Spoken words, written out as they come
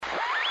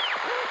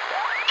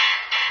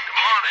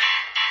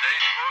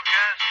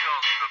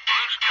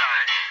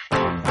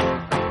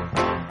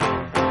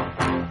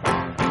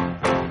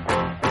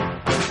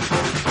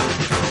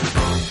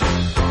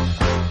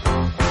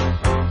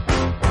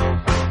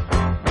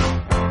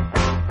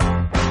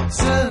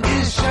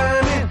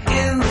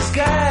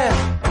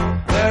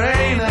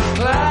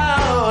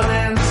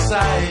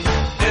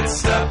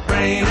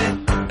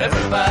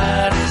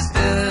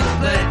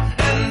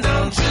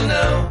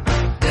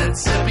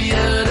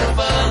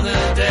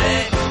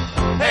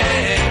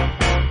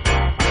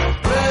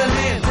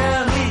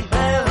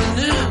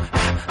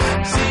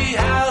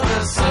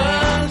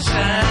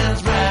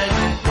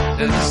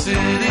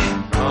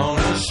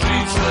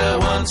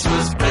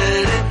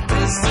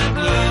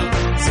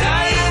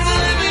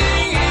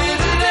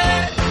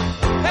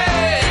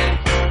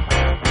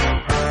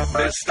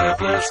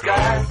blue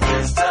sky.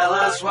 Please tell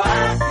us why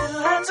you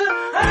had to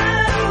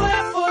hide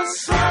away for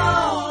so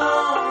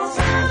long.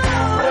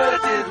 Where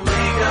did we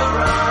go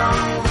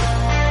wrong?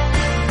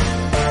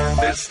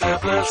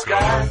 Mr. Blue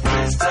Sky,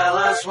 please tell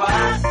us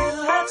why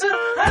you had to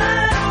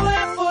hide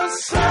away for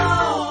so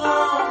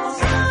long.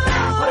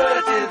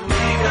 Where did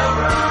we go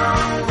wrong?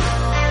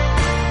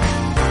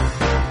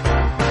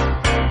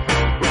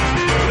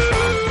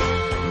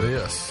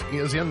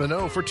 Is In the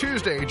Know for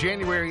Tuesday,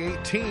 January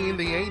 18,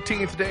 the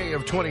 18th day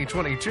of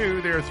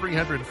 2022. There are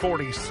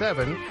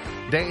 347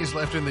 days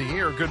left in the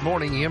year. Good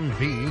morning,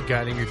 MB,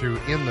 guiding you through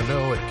In the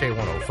Know at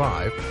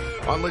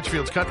K105 on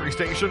Litchfield's Country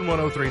Station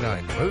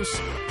 103.9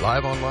 Moose.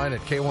 Live online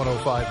at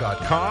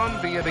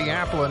K105.com via the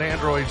Apple and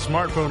Android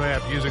smartphone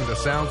app using the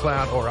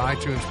SoundCloud or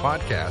iTunes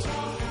podcast,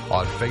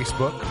 on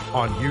Facebook,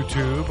 on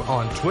YouTube,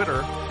 on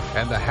Twitter.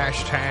 And the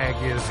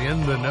hashtag is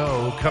In the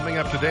Know. Coming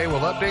up today,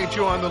 we'll update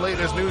you on the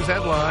latest news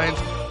headlines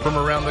from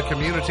around the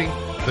community,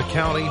 the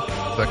county,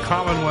 the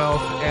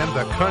Commonwealth, and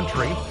the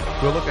country.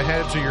 We'll look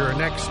ahead to your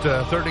next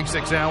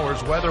 36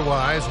 hours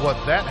weather-wise,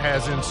 what that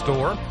has in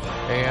store.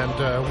 And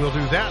we'll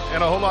do that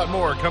and a whole lot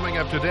more coming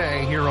up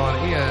today here on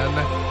In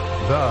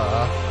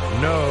the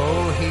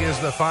Know. He is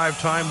the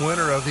 5-time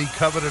winner of the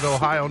coveted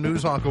Ohio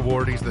Newshawk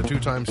Award. He's the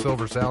 2-time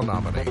Silver Sound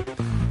nominee.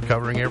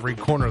 Covering every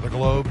corner of the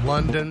globe,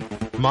 London,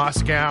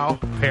 Moscow,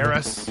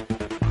 Paris,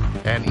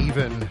 and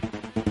even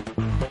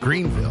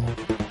Greenville.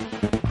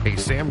 Hey,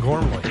 Sam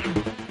Gormley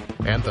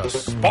and the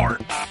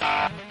Sparks.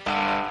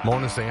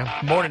 Morning, Sam.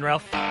 Morning,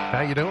 Ralph.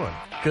 How you doing?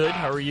 Good.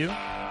 How are you?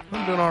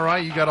 I'm doing all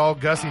right. You got all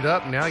gussied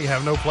up, and now you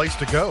have no place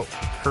to go.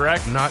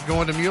 Correct. Not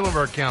going to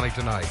Muhlenberg County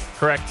tonight.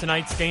 Correct.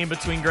 Tonight's game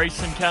between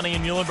Grayson County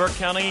and Muhlenberg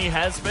County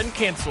has been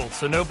canceled,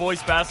 so no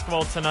boys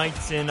basketball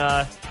tonight in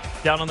down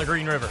on the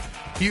Green River.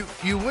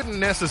 You wouldn't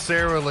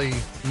necessarily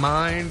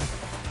mind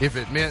if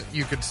it meant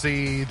you could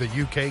see the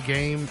UK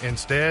game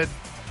instead,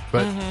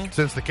 but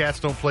since the Cats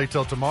don't play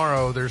till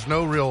tomorrow, there's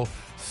no real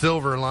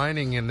silver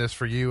lining in this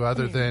for you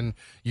other than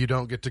you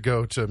don't get to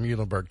go to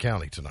Muhlenberg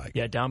County tonight.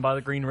 Yeah, down by the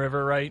Green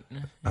River, right?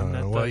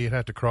 Well, you'd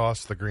have to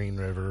cross the Green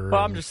River.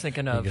 Well, I'm just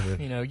thinking of,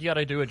 you got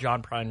to do a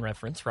John Prine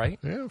reference, right?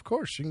 Yeah, of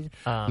course.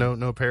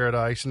 No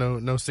Paradise,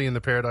 no seeing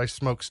the Paradise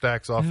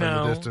smokestacks off in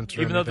the distance.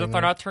 Even though they're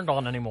not turned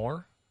on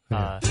anymore.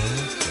 I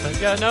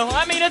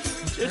mean, it's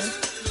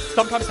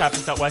sometimes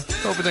happens that way.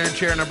 Over there in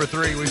chair number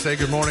 3, we say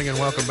good morning and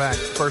welcome back.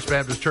 First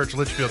Baptist Church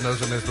Litchfield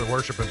knows him as the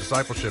Worship and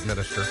Discipleship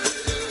Minister.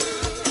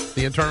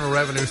 The Internal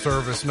Revenue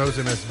Service knows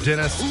him as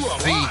Dennis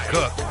C.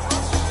 Cook.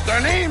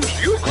 Their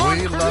name's Yukon.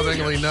 We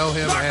lovingly know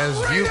him as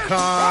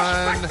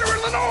Yukon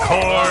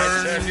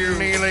Cornelius.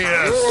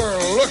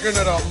 You're looking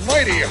at a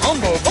mighty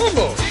Humble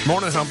Bumble.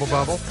 Morning, Humble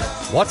Bumble.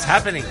 What's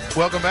happening?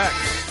 Welcome back.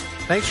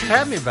 Thanks for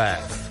having me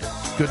back.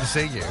 Good to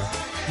see you.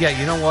 Yeah,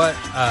 you know what?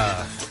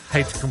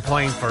 Hate to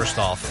complain first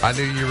off. I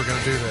knew you were going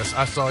to do this.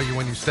 I saw you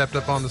when you stepped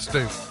up on the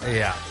stoop.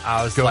 Yeah,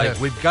 I was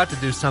we've got to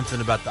do something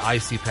about the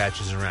icy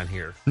patches around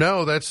here.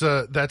 No, that's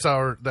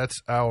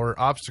our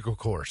obstacle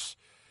course.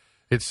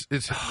 It's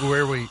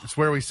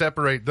where we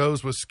separate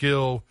those with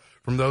skill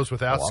from those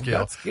without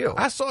skill.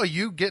 I saw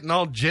you getting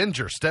all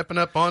ginger, stepping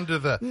up onto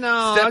the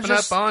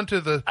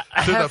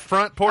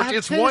front porch.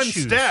 It's one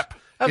step.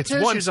 It's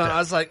one step. I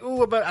was like,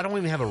 ooh, but I don't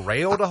even have a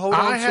rail to hold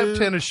on to. I have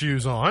tennis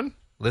shoes on.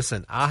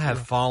 Listen, I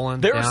have fallen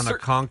down a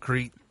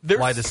concrete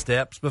flight of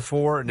steps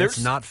before, and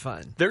it's not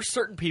fun. There's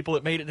certain people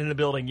that made it in the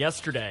building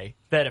yesterday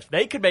that if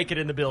they could make it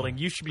in the building,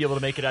 you should be able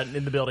to make it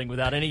in the building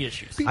without any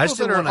issues. People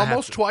that are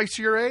almost twice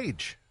your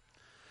age.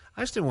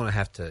 I just didn't want to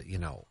have to,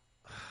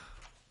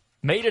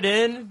 Made it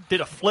in, did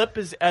a flip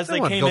as they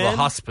came in. Go to the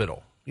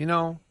hospital,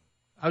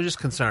 I was just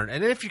concerned.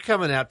 And if you're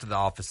coming out to the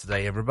office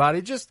today,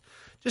 everybody, just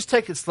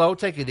take it slow,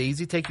 take it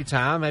easy, take your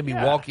time. Maybe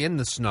walk in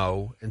the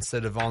snow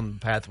instead of on the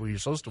path where you're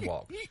supposed to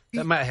walk.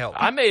 That might help.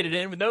 I made it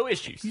in with no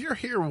issues. You're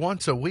here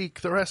once a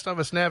week. The rest of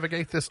us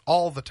navigate this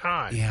all the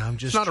time. Yeah,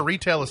 it's not a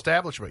retail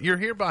establishment. You're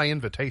here by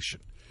invitation.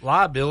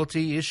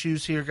 Liability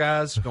issues here,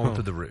 guys, going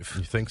through the roof.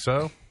 You think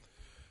so?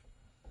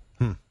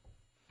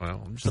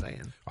 Well, I'm just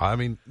saying. I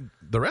mean,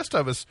 the rest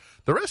of us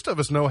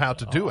know how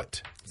to do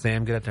it.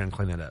 Sam, get out there and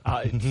clean that up.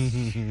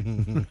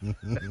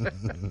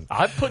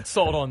 I've put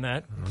salt on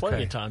that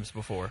plenty of times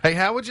before. Hey,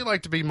 how would you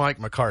like to be Mike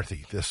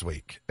McCarthy this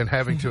week and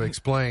having to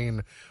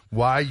explain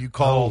why you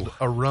called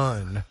a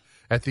run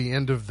at the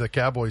end of the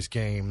Cowboys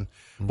game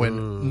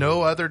when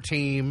no other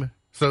team,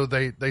 so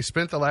they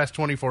spent the last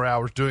 24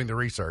 hours doing the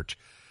research.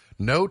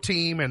 No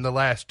team in the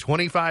last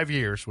 25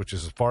 years, which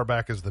is as far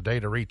back as the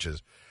data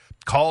reaches,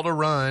 called a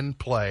run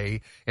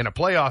play in a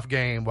playoff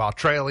game while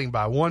trailing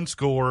by one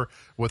score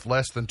with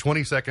less than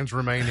 20 seconds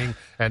remaining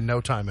and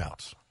no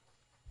timeouts.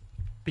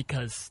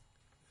 Because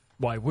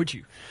why would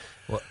you?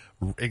 Well,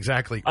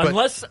 exactly.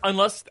 Unless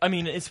I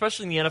mean,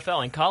 especially in the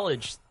NFL, in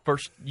college,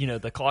 first,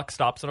 the clock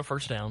stops on a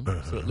first down,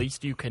 so at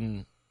least you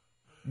can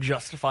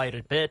justify it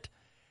a bit.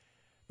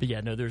 But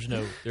yeah, no, there's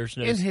no.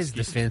 In his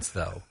defense,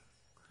 though,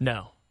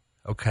 no.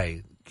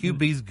 Okay,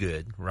 QB's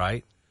good,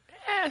 right?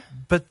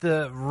 But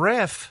the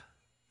ref,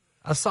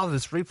 I saw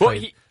this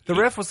replay. The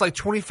ref was like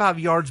 25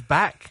 yards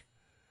back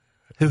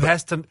who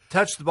has to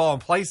touch the ball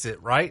and place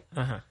it, right?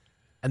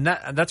 And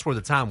that's where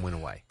the time went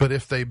away. But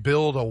if they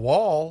build a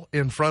wall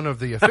in front of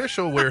the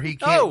official where he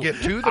can't get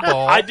to the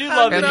ball, I do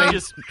love and that he they-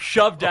 just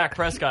shoved Dak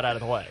Prescott out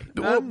of the way.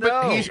 Well,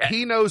 but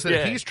he knows that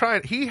Yeah. he's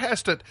trying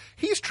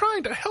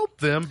to help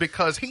them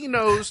because he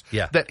knows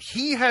Yeah. that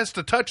he has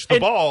to touch the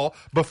ball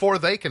before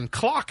they can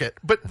clock it.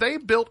 But they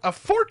built a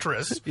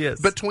fortress Yes.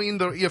 between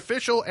the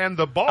official and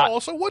the ball.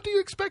 So what do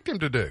you expect him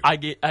to do? I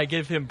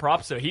give him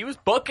props, so he was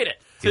booking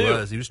it,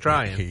 too. He was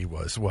trying. He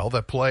was. Well,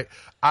 the play,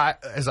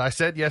 as I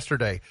said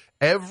yesterday,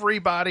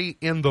 everybody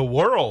in the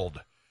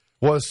world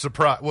was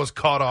surprised, was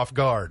caught off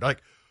guard.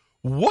 Like,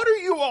 what are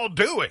you all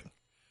doing?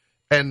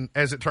 And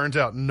as it turns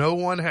out, no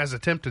one has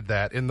attempted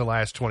that in the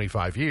last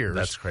 25 years.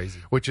 That's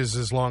crazy. Which is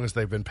as long as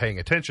they've been paying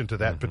attention to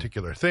that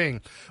particular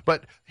thing.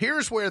 But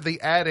here's where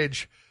the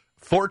adage,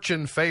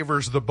 fortune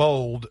favors the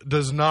bold,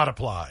 does not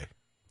apply.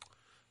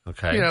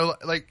 Okay. You know,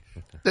 like,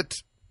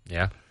 that's...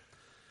 Yeah.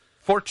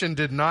 Fortune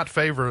did not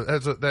favor,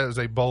 that is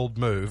a bold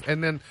move.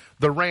 And then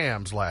the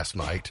Rams last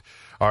night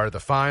are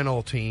the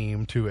final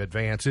team to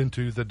advance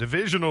into the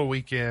divisional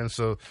weekend.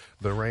 So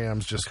the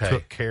Rams just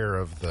took care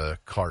of the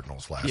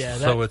Cardinals last Yeah, night.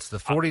 So it's the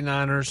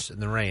 49ers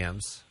and the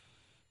Rams.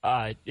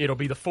 It'll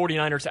be the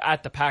 49ers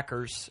at the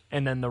Packers,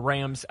 and then the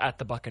Rams at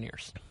the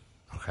Buccaneers.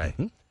 Okay.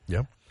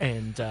 Yep.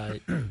 And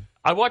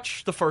I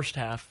watched the first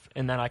half,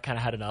 and then I kind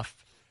of had enough.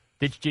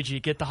 Did you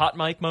get the hot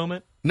mic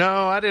moment?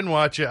 No, I didn't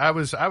watch it. I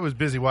was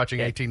busy watching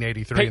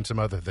 1883 and some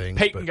other things.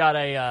 Peyton but, got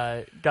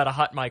a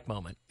hot mic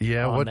moment.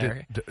 yeah, on what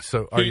there.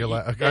 so are you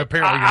apparently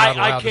you're I not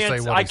allowed to can't-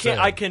 say what I he can't. said.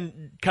 I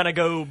can kind of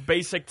go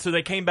basic. So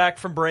they came back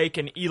from break,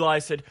 and Eli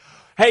said,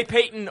 "Hey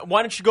Peyton,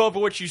 why don't you go over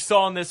what you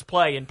saw in this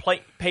play?" And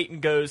Peyton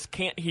goes,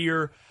 "Can't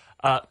hear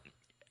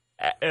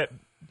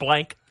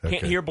blank. Can't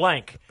Okay. hear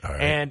blank." All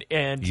right.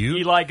 And You?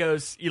 Eli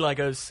goes,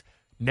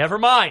 "Never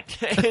mind,"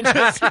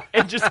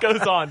 and just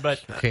goes on.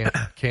 But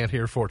Can't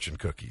hear fortune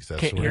cookies.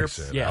 That's Can't what hear- he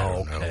said. yeah. I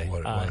don't know Okay. what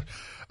it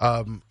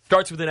was.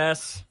 starts with an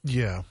S.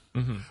 Yeah.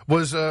 Mm-hmm.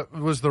 Was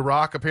The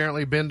Rock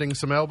apparently bending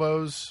some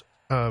elbows?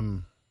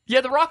 Yeah,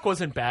 The Rock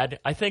wasn't bad.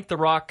 I think The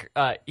Rock,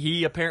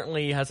 he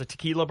apparently has a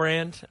tequila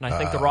brand, and I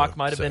think The Rock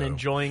might have been so-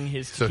 enjoying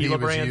his So tequila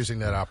he was brand. using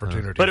that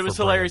opportunity. But it was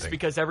for hilarious branding.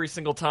 because every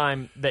single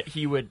time that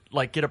he would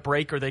like get a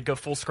break or they'd go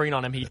full screen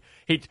on him,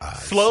 he'd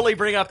slowly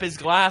bring up his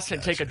glass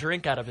and take a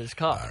drink out of his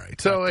cup. All right.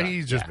 So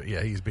he's just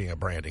he's being a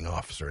branding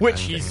officer, in Which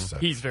that he's case, so.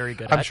 he's very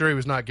good I'm at. sure he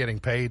was not getting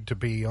paid to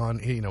be on,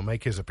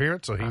 make his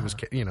appearance, so he was,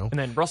 And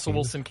then Russell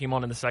Wilson came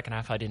on in the second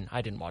half. I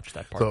didn't watch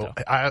that part So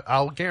though.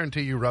 I'll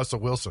guarantee you, Russell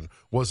Wilson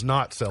was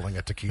not selling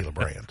a tequila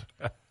brand.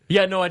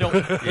 Yeah, no, I don't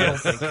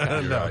think.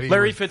 No, he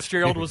Larry was-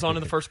 Fitzgerald was on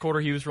in the first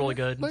quarter. He was really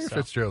good. Larry so.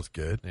 Fitzgerald's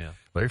good. Yeah.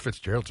 Larry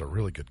Fitzgerald's a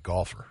really good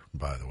golfer,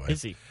 by the way.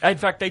 Is he? In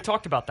fact, they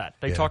talked about that.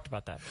 Talked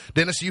about that.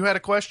 Dennis, you had a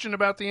question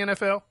about the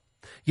NFL?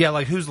 Yeah,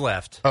 like who's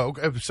left? Oh,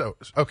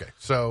 okay.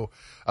 So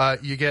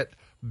you get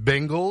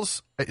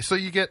Bengals. So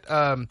you get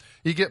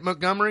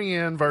Montgomery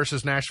Inn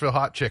versus Nashville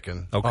Hot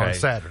Chicken on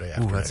Saturday Ooh,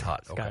 afternoon. that's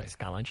hot. Okay.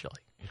 Skyline Chili.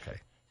 Okay.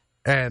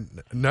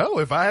 And no,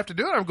 if I have to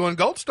do it, I'm going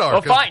Gold Star.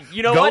 Oh, 'cause fine.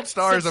 You know Gold what?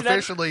 Star is Cincinnati-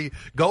 officially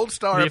Gold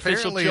Star. The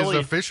official Apparently, chili.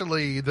 is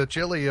officially the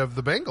chili of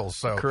the Bengals.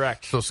 So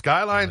Correct. So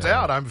Skyline's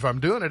out. If I'm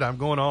doing it, I'm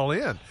going all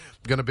in.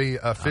 Going to be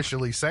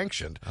officially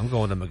sanctioned. I'm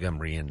going to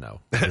Montgomery Inn, though.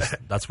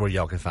 That's where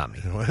y'all can find me.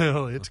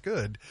 Well, it's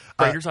good.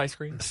 Raiders ice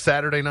cream.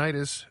 Saturday night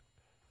is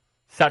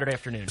Saturday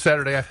afternoon.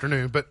 Saturday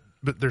afternoon, but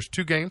there's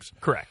two games.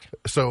 Correct.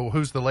 So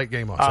who's the late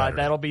game on Saturday?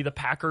 That'll be the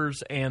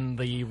Packers and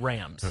the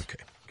Rams.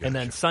 Okay, And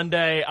then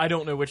Sunday, I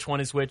don't know which one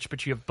is which,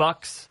 but you have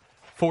Bucks,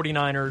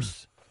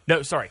 49ers.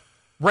 No, sorry.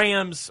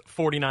 Rams,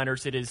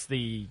 49ers. It is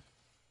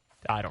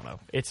I don't know.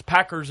 It's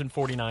Packers and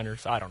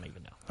 49ers. I don't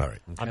even know. All right.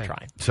 I'm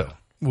trying. So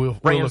we'll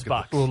Rams, look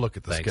Bucks. we'll look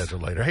at the Thanks. schedule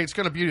later. Hey, it's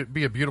going to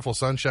be a beautiful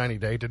sunshiny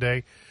day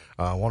today.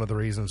 One of the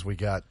reasons we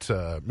got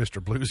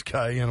Mr. Blue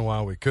Sky in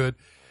while we could.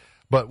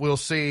 But we'll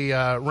see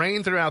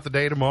rain throughout the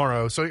day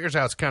tomorrow. So here's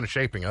how it's kind of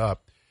shaping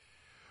up.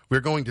 We're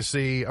going to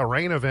see a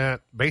rain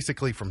event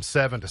basically from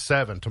 7 to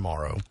 7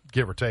 tomorrow,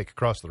 give or take,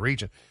 across the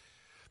region.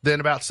 Then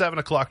about 7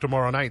 o'clock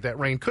tomorrow night, that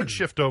rain could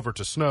shift over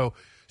to snow.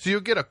 So you'll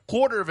get a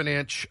quarter of an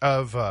inch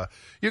of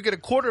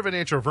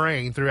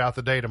rain throughout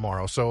the day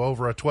tomorrow. So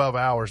over a 12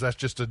 hours, that's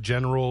just a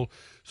general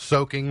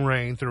soaking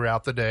rain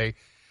throughout the day.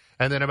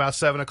 And then about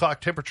 7 o'clock,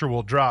 temperature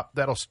will drop.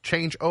 That'll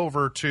change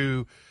over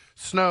to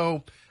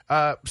snow.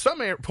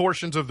 Some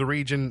portions of the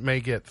region may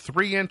get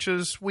 3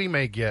 inches. We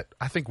may get,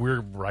 I think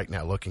we're right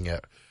now looking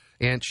at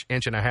inch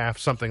and a half,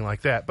 something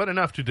like that, but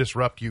enough to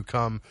disrupt you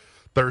come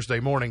Thursday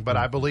morning. But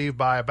I believe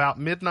by about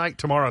midnight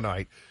tomorrow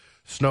night,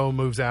 snow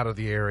moves out of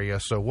the area.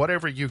 So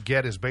whatever you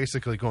get is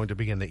basically going to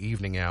be in the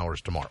evening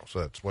hours tomorrow. So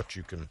that's what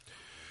you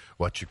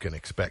can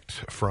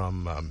expect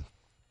from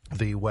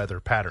the weather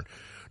pattern.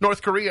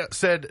 North Korea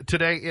said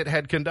today it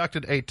had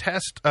conducted a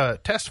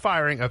test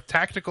firing of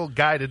tactical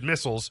guided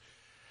missiles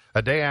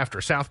a day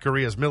after South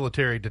Korea's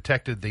military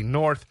detected the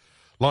North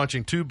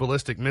launching 2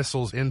 ballistic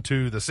missiles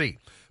into the sea.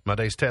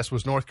 Monday's test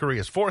was North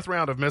Korea's 4th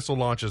round of missile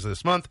launches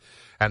this month,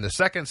 and the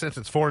 2nd since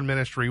its foreign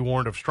ministry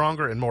warned of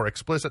stronger and more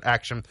explicit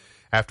action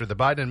after the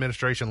Biden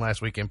administration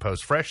last week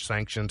imposed fresh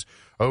sanctions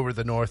over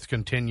the North's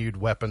continued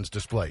weapons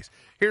displays.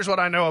 Here's what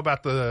I know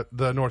about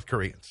the North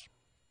Koreans.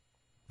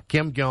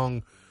 Kim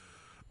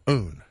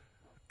Jong-un.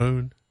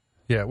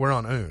 Yeah, we're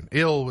on Un.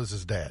 Il was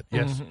his dad.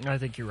 Yes? Mhm, I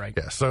think you're right.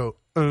 Yeah, so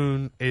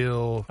Un,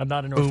 Il, I'm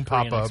not a North Korean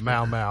Papa, expert.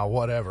 Mau Mau,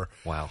 whatever.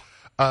 Wow.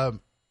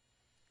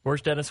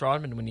 Where's Dennis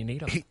Rodman when you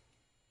need him?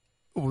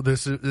 Well,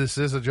 this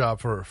is a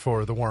job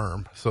for the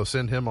worm, so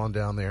send him on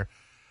down there.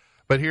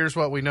 But here's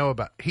what we know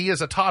about. He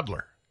is a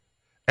toddler.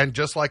 And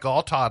just like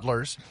all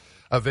toddlers,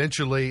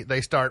 eventually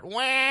they start,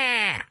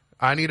 wah,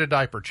 I need a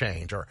diaper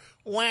change, or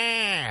wah,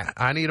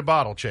 I need a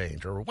bottle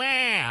change, or wah,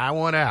 I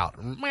want out.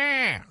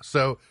 Wah.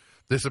 So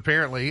this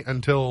apparently,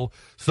 until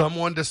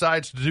someone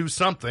decides to do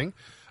something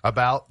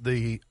about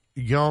the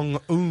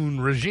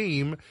Jong-un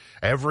regime,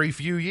 every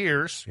few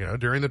years,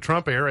 during the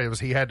Trump era,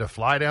 he had to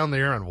fly down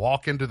there and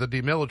walk into the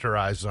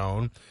demilitarized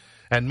zone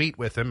and meet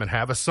with him and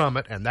have a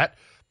summit, and that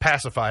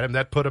pacified him.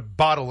 That put a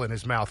bottle in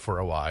his mouth for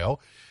a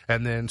while,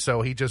 and then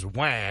so he just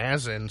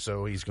whas, and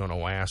so he's going to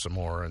wah some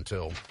more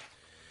until...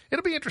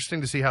 It'll be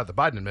interesting to see how the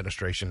Biden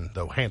administration,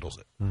 though, handles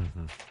it.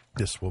 Mm-hmm.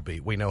 This will be...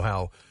 We know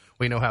how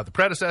the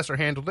predecessor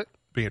handled it.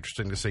 Be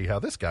interesting to see how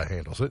this guy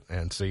handles it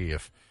and see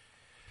if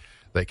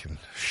they can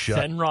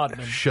shut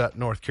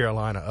North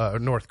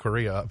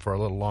Korea up for a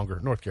little longer.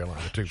 North Carolina,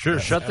 too. Sure,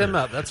 shut them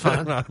up. That's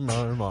fine.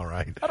 I'm all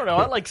right. I don't know.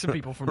 I like some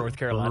people from North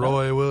Carolina.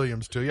 Roy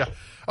Williams, too. Yeah.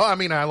 Oh, I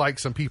mean, I like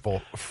some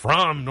people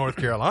from North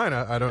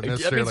Carolina. I don't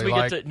necessarily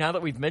like... now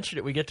that we've mentioned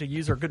it, we get to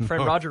use our good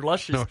friend Roger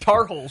Lush's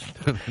Tar Heels.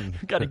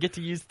 Got to get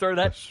to throw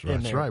that in there.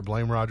 That's right.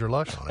 Blame Roger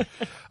Lush on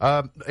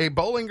it. A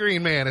Bowling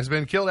Green man has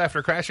been killed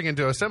after crashing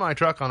into a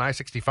semi-truck on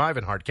I-65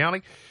 in Hart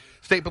County.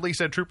 State police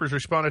said troopers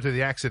responded to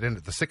the accident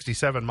at the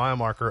 67-mile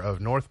marker of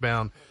the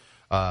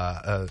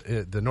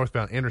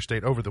northbound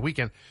interstate over the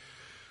weekend.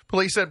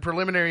 Police said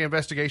preliminary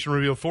investigation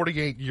revealed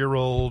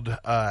 48-year-old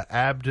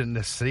Abd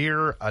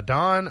Nasir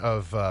Adan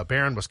of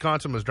Barron,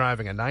 Wisconsin, was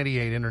driving a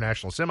 98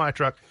 International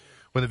semi-truck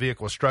when the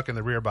vehicle was struck in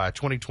the rear by a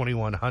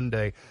 2021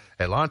 Hyundai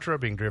Elantra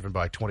being driven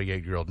by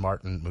 28-year-old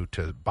Martin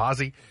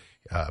Mutabazi.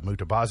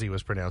 Mutabazi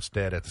was pronounced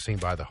dead at the scene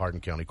by the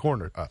Hart County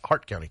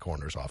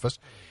Coroner's Office.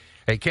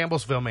 A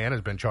Campbellsville man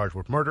has been charged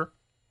with murder.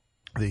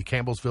 The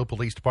Campbellsville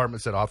Police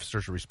Department said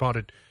officers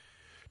responded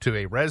to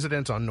a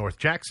residence on North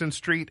Jackson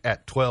Street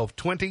at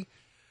 12:20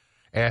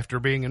 after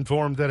being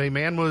informed that a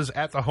man was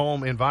at the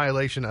home in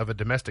violation of a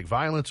domestic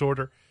violence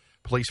order.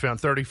 Police found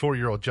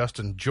 34-year-old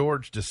Justin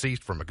George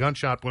deceased from a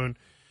gunshot wound.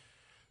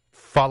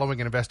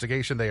 Following an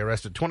investigation, they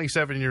arrested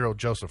 27-year-old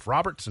Joseph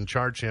Roberts and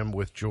charged him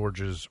with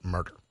George's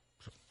murder.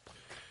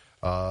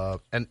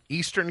 An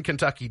Eastern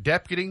Kentucky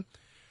deputy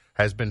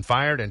has been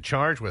fired and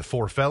charged with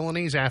 4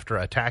 felonies after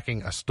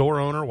attacking a store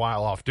owner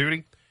while off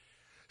duty.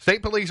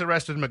 State police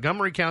arrested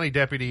Montgomery County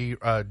Deputy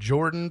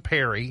Jordan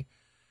Perry.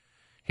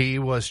 He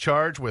was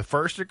charged with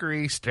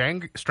first-degree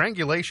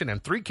strangulation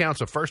and 3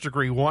 counts of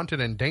first-degree wanton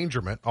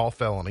endangerment, all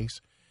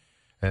felonies.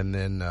 And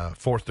then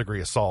fourth-degree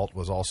assault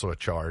was also a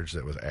charge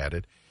that was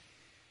added.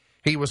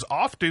 He was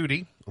off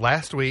duty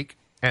last week,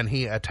 and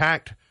he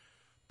attacked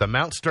the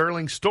Mount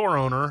Sterling store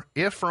owner,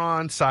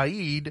 Ifran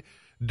Saeed,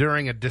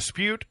 during a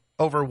dispute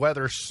over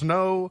whether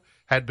snow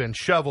had been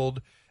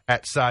shoveled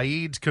at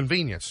Saeed's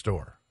convenience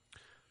store.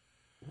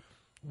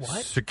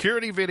 What?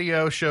 Security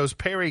video shows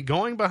Perry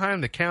going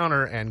behind the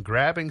counter and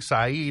grabbing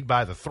Saeed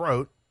by the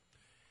throat.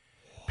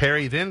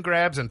 Perry then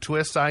grabs and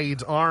twists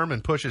Saeed's arm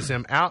and pushes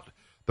him out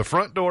the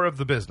front door of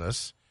the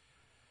business.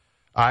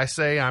 I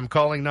say, I'm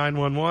calling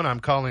 911, I'm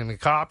calling the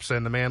cops,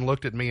 and the man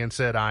looked at me and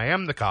said, I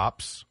am the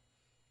cops.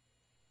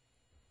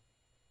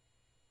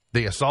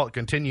 The assault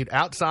continued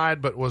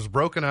outside, but was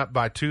broken up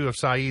by 2 of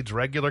Saeed's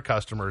regular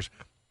customers.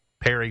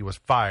 Perry was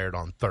fired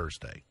on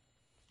Thursday.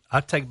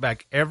 I take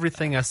back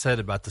everything I said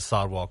about the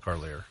sidewalk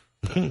earlier.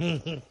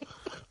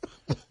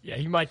 Yeah,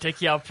 he might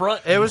take you out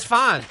front. It was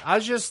fine. I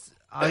just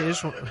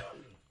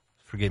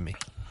forgive me.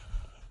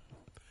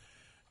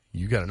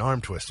 You got an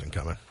arm twisting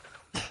coming.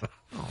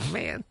 Oh,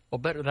 man. Well,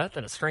 better that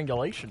than a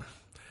strangulation.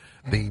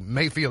 The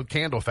Mayfield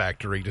Candle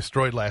Factory,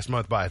 destroyed last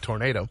month by a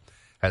tornado,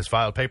 has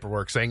filed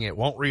paperwork saying it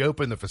won't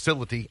reopen the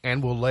facility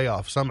and will lay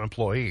off some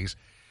employees.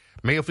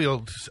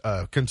 Mayfield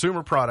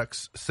Consumer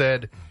Products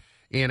said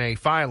in a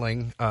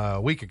filing a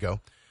week ago,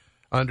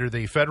 under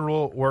the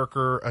Federal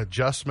Worker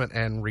Adjustment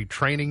and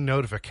Retraining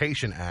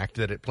Notification Act,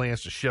 that it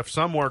plans to shift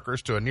some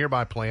workers to a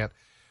nearby plant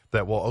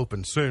that will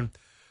open soon.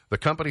 The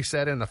company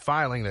said in the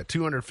filing that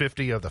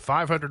 250 of the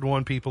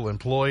 501 people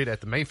employed at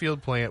the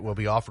Mayfield plant will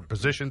be offered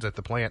positions at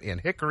the plant in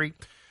Hickory,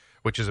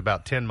 which is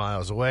about 10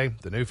 miles away.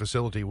 The new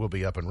facility will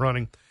be up and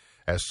running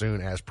as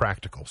soon as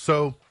practical.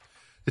 So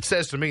it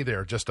says to me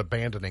they're just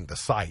abandoning the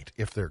site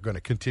if they're going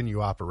to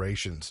continue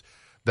operations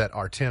that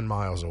are 10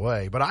 miles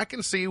away. But I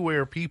can see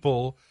where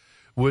people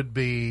would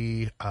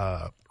be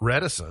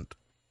reticent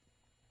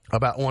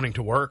about wanting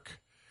to work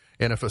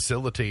in a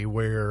facility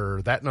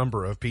where that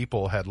number of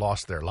people had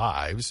lost their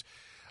lives,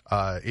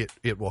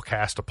 it will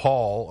cast a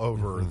pall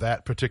over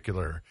that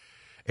particular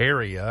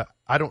area.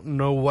 I don't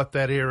know what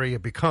that area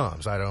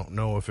becomes. I don't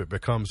know if it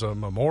becomes a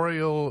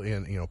memorial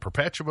in,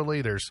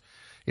 perpetually. There's,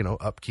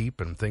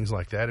 upkeep and things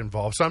like that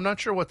involved. So I'm not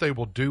sure what they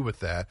will do with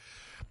that,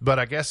 but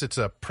I guess it's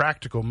a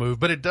practical move.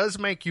 But it does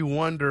make you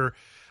wonder.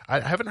 I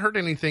haven't heard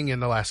anything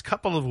in the last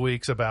couple of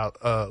weeks about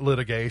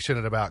litigation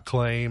and about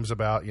claims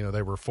about,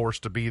 they were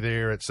forced to be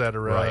there, et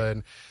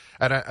cetera.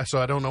 Right. So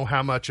I don't know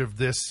how much of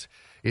this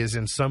is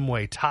in some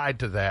way tied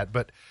to that.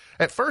 But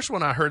at first,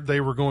 when I heard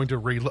they were going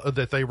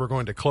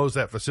to close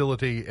that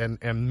facility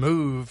and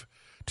move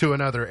to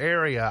another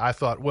area, I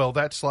thought, well,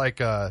 that's like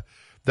a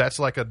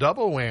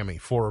double whammy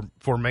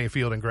for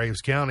Mayfield and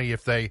Graves County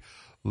if they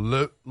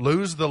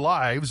lose the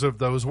lives of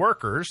those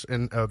workers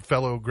and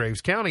fellow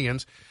Graves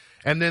Countyans.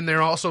 And then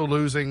they're also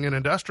losing an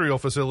industrial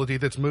facility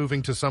that's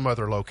moving to some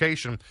other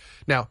location.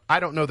 Now, I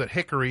don't know that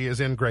Hickory is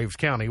in Graves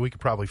County. We could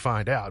probably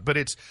find out. But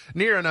it's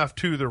near enough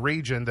to the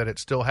region that it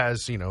still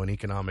has, an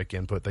economic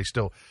input. They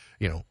still,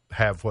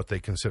 have what they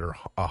consider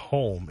a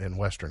home in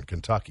western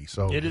Kentucky.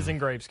 So it is in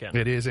Graves County.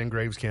 It is in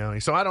Graves County.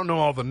 So I don't know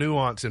all the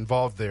nuance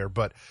involved there,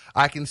 but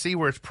I can see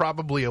where it's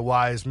probably a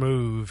wise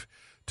move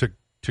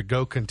to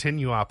go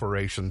continue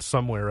operations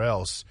somewhere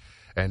else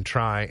and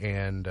try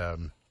and,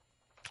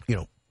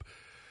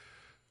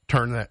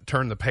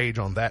 turn the page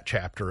on that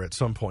chapter at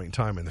some point in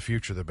time in the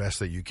future the best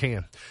that you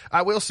can.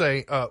 I will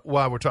say,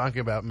 while we're talking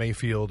about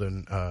Mayfield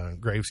and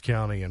Graves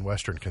County in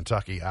western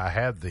Kentucky, I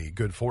had the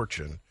good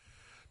fortune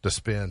to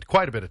spend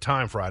quite a bit of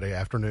time Friday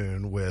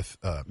afternoon with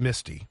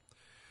Misty.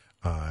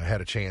 I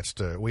had a chance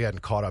we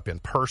hadn't caught up in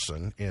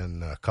person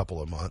in a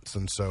couple of months,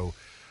 and so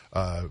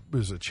it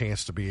was a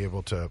chance to be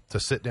able to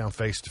sit down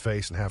face to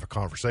face and have a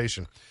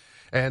conversation.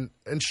 And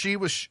she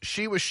was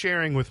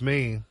sharing with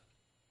me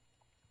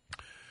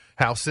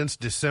how since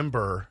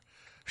December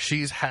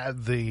she's had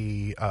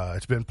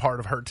it's been part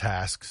of her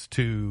tasks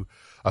to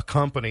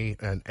accompany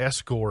and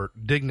escort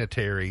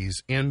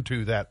dignitaries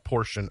into that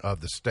portion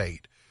of the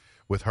state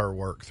with her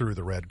work through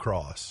the Red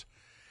Cross.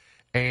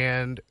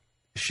 And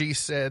she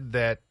said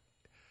that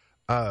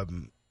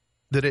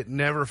it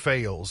never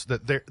fails,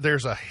 that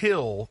there's a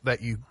hill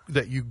that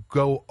you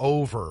go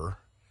over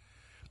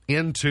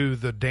into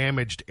the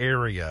damaged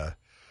area,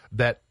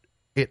 that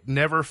it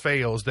never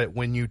fails that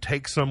when you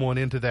take someone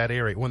into that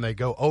area, when they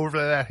go over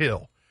that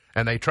hill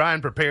and they try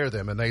and prepare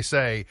them and they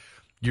say,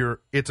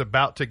 it's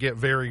about to get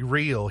very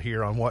real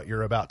here on what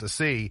you're about to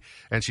see.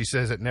 And she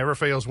says it never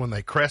fails when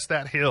they crest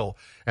that hill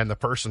and the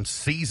person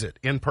sees it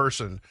in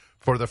person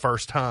for the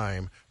first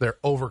time, they're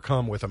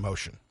overcome with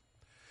emotion.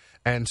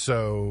 And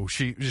so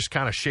she just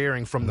kind of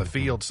sharing from the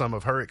field some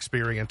of her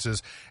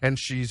experiences, and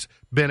she's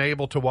been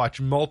able to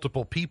watch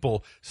multiple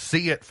people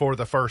see it for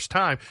the first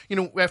time.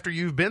 After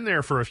you've been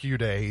there for a few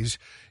days,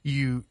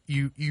 you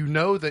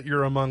know that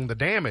you're among the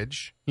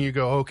damage. You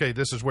go, okay,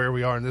 this is where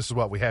we are and this is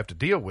what we have to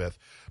deal with.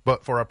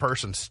 But for a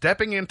person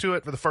stepping into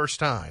it for the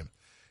first time,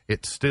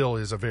 it still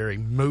is a very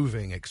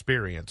moving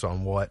experience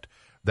on what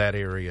that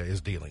area is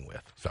dealing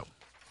with. So,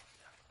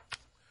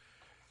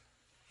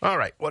 all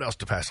right, what else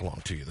to pass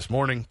along to you this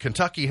morning?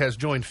 Kentucky has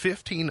joined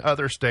 15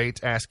 other states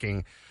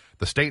asking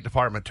the State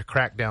Department to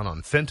crack down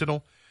on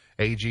fentanyl.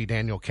 AG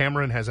Daniel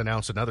Cameron has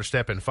announced another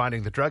step in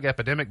fighting the drug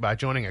epidemic by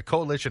joining a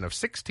coalition of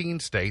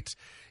 16 states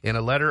in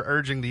a letter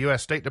urging the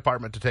U.S. State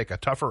Department to take a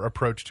tougher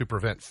approach to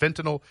prevent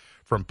fentanyl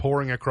from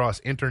pouring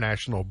across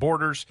international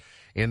borders.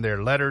 In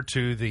their letter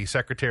to the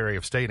Secretary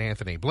of State,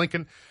 Anthony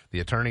Blinken, the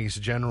attorneys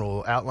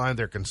general outlined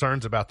their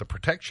concerns about the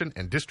protection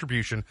and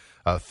distribution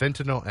of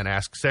fentanyl and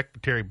asked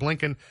Secretary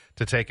Blinken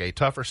to take a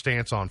tougher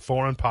stance on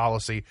foreign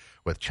policy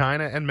with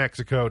China and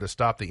Mexico to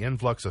stop the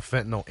influx of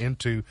fentanyl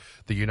into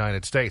the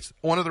United States.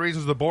 One of the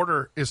reasons the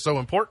border is so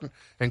important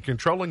and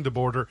controlling the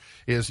border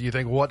is you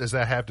think, what does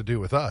that have to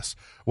do with us?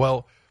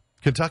 Well,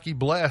 Kentucky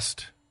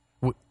blessed,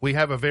 we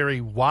have a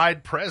very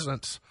wide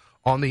presence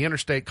on the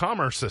interstate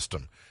commerce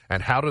system.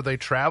 And how do they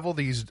travel?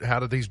 How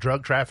do these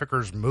drug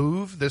traffickers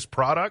move this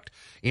product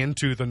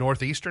into the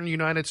northeastern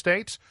United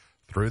States?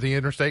 Through the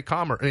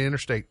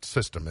interstate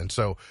system. And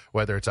so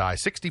whether it's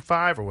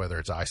I-65 or whether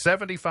it's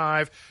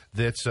I-75,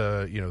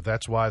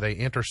 that's why they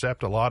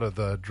intercept a lot of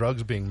the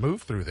drugs being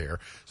moved through there.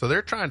 So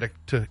they're trying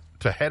to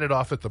head it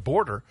off at the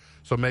border.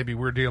 So maybe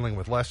we're dealing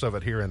with less of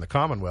it here in the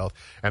Commonwealth,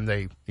 and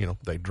they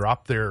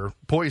drop their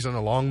poison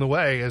along the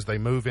way as they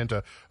move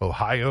into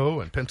Ohio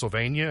and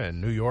Pennsylvania and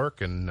New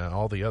York and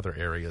all the other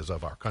areas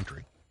of our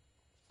country.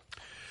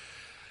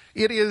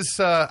 It is,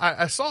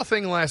 I saw a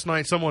thing last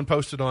night, someone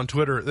posted on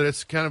Twitter, that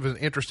it's kind of an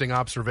interesting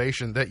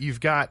observation that you've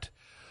got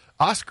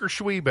Oscar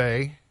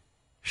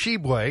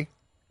Tshiebwe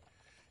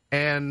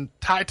and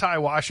Ty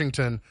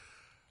Washington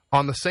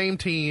on the same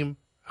team,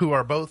 who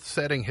are both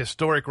setting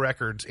historic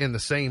records in the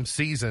same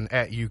season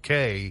at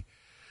UK,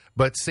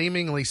 but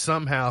seemingly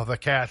somehow the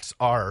Cats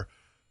are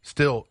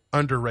still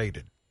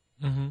underrated.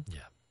 Mm-hmm. Yeah.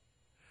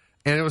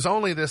 And it was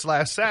only this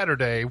last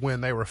Saturday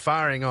when they were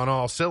firing on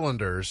all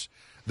cylinders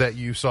that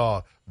you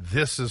saw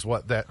this is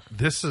what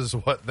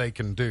they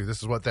can do.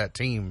 This is what that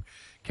team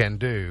can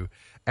do.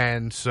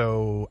 And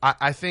so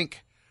I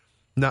think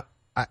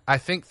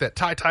that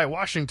Ty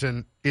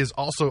Washington is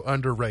also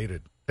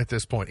underrated at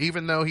this point,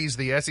 even though he's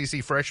the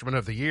SEC Freshman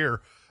of the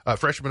Year,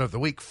 Freshman of the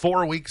Week,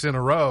 4 weeks in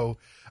a row.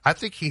 I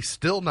think he's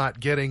still not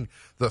getting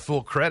the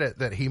full credit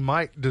that he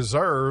might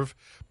deserve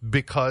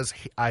because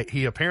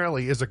he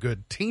apparently is a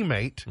good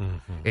teammate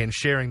in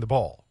sharing the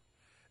ball.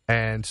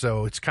 And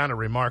so it's kind of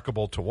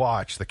remarkable to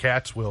watch. The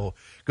Cats will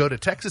go to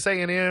Texas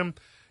A&M.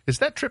 Is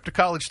that trip to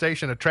College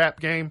Station a trap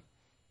game?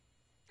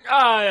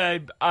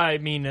 I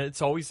mean,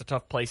 it's always a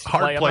tough place to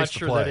Hard play. I'm place not to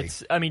sure play. that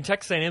it's. I mean,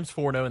 Texas A&M's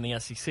 4-0 in the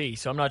SEC,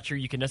 so I'm not sure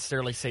you can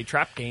necessarily say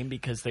trap game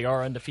because they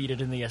are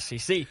undefeated in the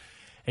SEC,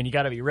 and you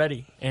got to be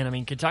ready. And I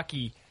mean,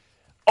 Kentucky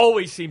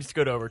always seems to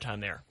go to overtime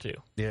there too.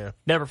 Yeah,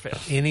 never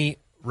fails. Any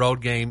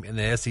road game in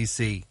the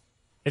SEC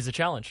It's a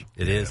challenge.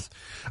 It is.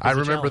 I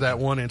remember that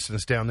one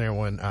instance down there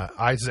when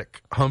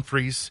Isaac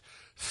Humphreys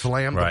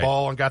slammed the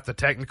ball and got the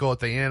technical at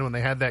the end when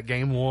they had that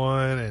game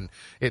won, and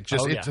it's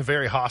a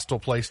very hostile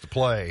place to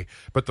play.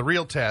 But the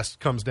real test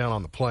comes down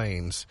on the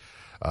Plains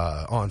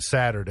on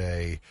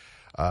Saturday.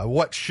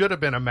 What should have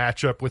been a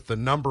matchup with the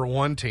number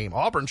one team.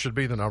 Auburn should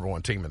be the number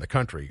one team in the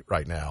country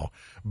right now,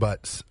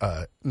 but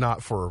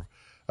not for,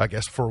 I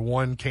guess, for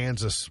one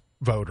Kansas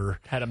voter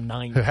had them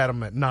ninth. Who had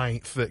them at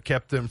ninth that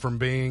kept them from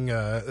being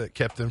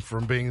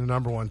the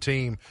number one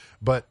team.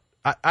 But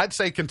I'd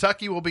say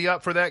Kentucky will be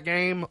up for that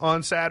game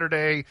on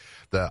Saturday.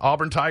 The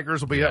Auburn Tigers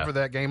will be up for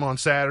that game on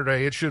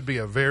Saturday. It should be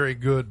a very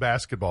good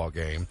basketball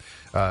game.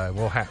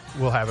 We'll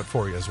have it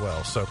for you as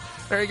well. So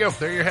there you go.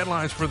 There are your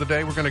headlines for the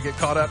day. We're going to get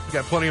caught up. We've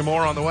got plenty of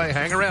more on the way.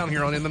 Hang around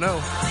here on In the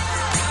Know.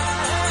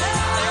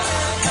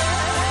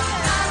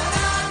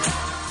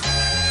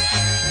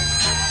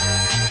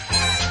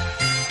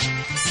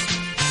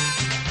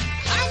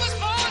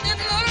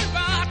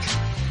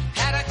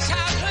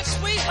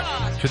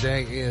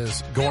 Today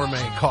is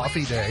Gourmet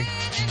Coffee Day.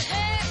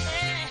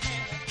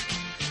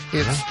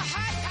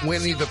 It's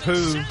Winnie the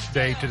Pooh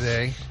Day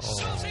today.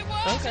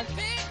 Oh, okay.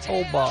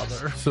 Oh,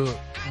 bother. So,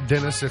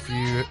 Dennis, if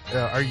you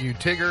are you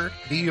Tigger,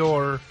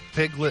 Eeyore,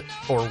 Piglet,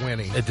 or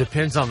Winnie? It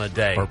depends on the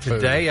day. Or Pooh.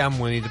 Today, I'm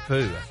Winnie the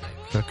Pooh,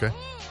 I think. Okay.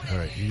 All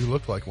right. You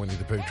look like Winnie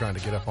the Pooh trying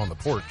to get up on the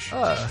porch.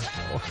 I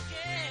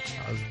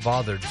was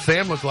bothered.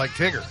 Sam looked like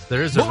Tigger.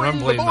 There is a Boing,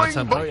 rumbling in my boing,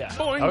 tummy. Oh, yeah.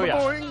 Boing, Oh, yeah.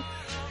 boing.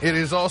 It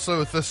is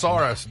also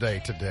Thesaurus Day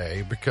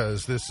today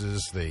because this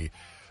is the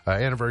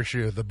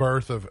anniversary of the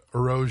birth of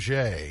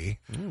Roget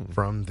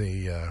from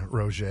the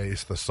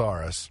Roget's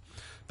Thesaurus.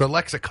 The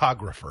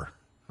lexicographer.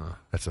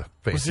 That's a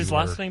fancy Was his word.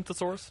 last name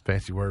Thesaurus?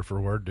 Fancy word for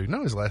a word, dude.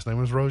 No, his last name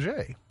was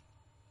Roget.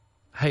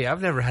 Hey,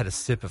 I've never had a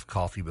sip of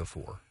coffee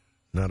before.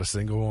 Not a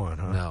single one,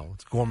 huh? No,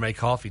 it's Gourmet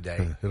Coffee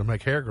Day. It'll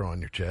make hair grow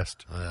on your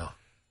chest. Well,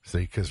 See,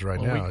 because right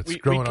Well, now we- it's we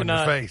growing can, on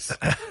your face.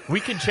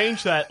 We can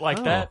change that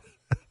like that.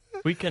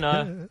 We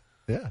can.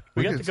 Yeah.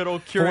 We got can- the good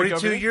old Keurig 42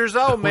 over here. years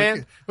old,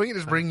 man. We can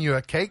just bring you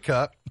a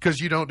K-cup because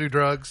you don't do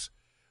drugs.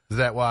 Is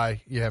that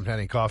why you haven't had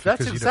any coffee? That's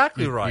 'Cause you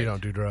exactly don't, right. You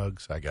don't do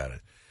drugs. I got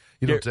it.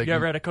 You, don't take. you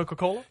ever had a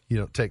Coca-Cola? You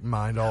don't take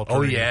mind-altering.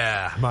 Oh,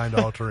 yeah.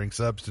 mind-altering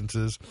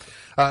substances.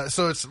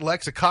 So it's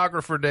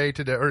Lexicographer Day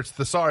today, or it's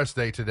Thesaurus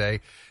Day today,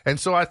 and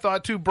so I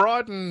thought to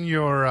broaden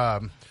your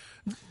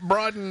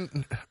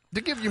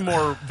to give you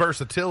more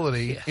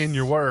versatility in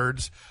your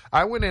words,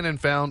 I went in and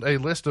found a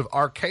list of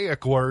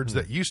archaic words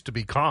that used to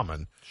be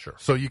common. Sure.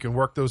 So you can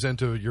work those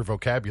into your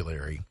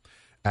vocabulary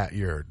at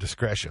your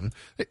discretion.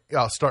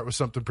 I'll start with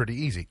something pretty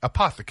easy.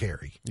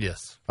 Apothecary.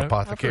 yes.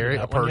 Apothecary, I've a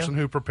heard of that one, person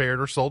who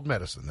prepared or sold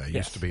medicine. That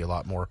Yes. used to be a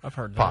lot more I've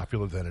heard that.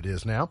 popular than it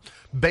is now.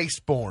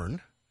 Baseborn.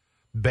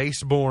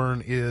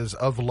 Baseborn is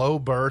of low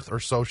birth or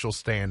social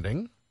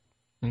standing.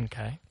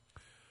 Okay.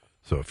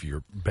 So if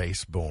you're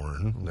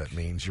baseborn, that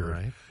means you're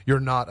Right. you're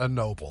not a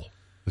noble.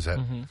 Is that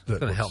It's going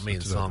to help me in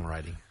that's another-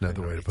 songwriting.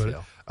 Another way to put it.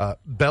 Retail.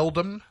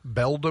 Beldam.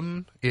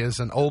 Beldam is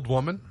an old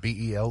woman.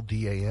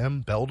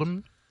 Beldam.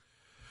 Beldam.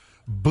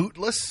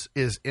 Bootless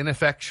is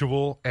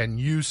ineffectual and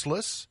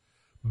useless.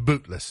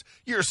 Bootless.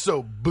 You're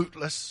so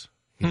bootless.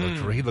 He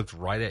looked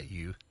right at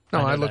you. No,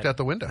 I know I looked that. out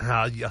the window.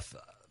 Yes,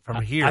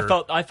 from here.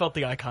 I felt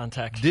the eye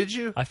contact. Did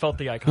you? I felt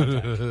the eye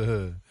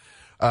contact.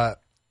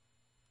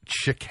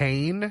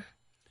 Chicane.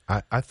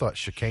 I thought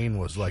chicane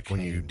was like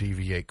when you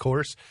deviate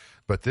course,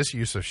 but this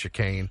use of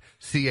chicane,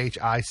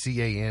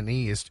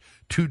 CHICANE, is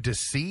to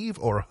deceive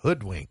or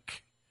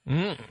hoodwink.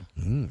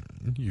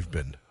 You've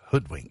been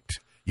hoodwinked.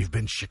 You've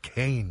been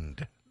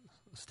chicaned.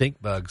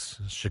 Stink bugs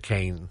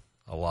chicane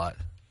a lot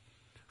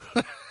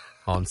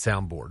on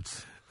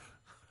soundboards.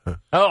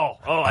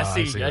 I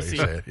see. what I you're see.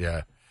 saying.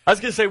 Yeah. I was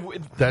going to say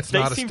That's they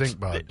not a seem stink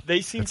bug. They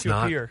seem It's to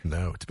not? appear.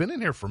 No, it's been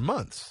in here for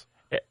months.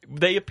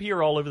 They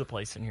appear all over the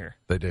place in here.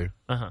 They do.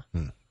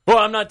 Well,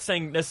 I'm not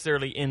saying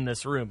necessarily in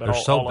this room, but They're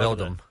all, so all over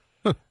build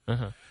the-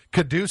 them.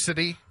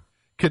 Caducity.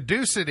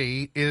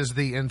 Caducity is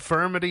the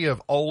infirmity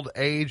of old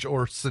age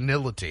or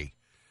senility.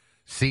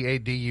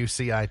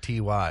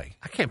 CADUCITY.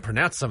 I can't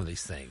pronounce some of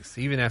these things,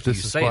 even after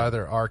This you is say why them.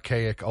 they're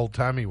archaic,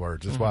 old-timey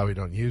words. That's why we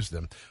don't use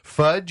them.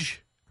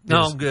 Fudge.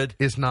 No, I'm good.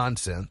 Is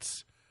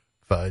nonsense.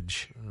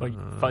 Fudge. Well, you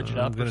fudge it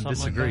up. I'm going to or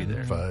something disagree like that.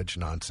 there. Fudge,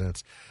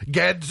 nonsense.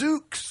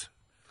 Gadzooks.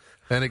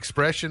 An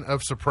expression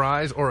of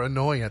surprise or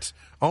annoyance.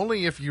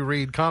 Only if you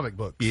read comic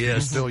books. Yes.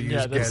 You still use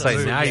Yeah, that's Say,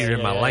 gadzooks. now you're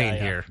in my Yeah, lane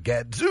yeah. here.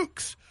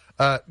 Gadzooks.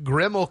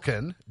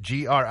 Grimalkin,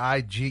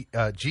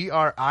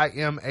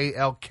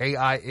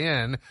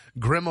 Grimalkin.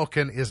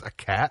 Grimalkin is a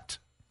cat.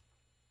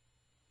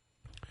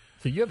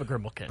 So you have a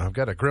Grimalkin. I've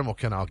got a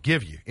Grimalkin I'll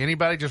give you.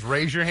 Anybody just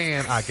raise your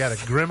hand. I got a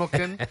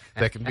Grimalkin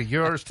that can be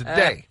yours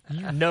today.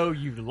 You know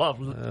you love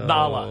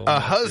Nala. A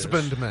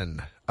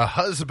husbandman. A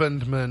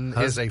husbandman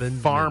is a Husbandman.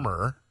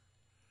 farmer.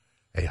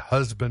 A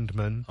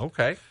husbandman.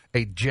 Okay.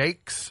 A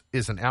Jakes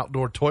is an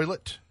outdoor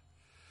toilet.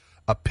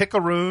 A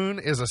picaroon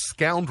is a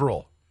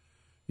scoundrel.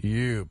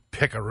 You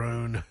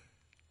picaroon.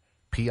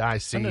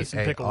 Picaroon.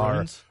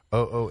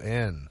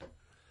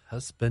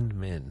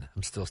 Husbandman.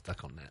 I'm still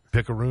stuck on that.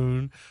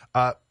 Picaroon.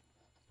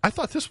 I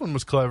thought this one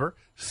was clever.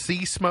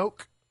 Sea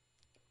smoke.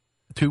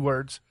 2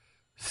 words.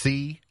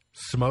 Sea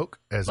smoke,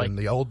 as in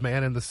the old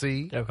man in the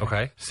sea.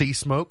 Okay. Sea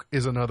smoke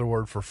is another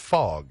word for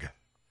fog.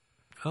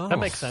 Oh, That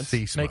makes sense.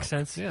 sea smoke. Makes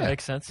sense. Yeah.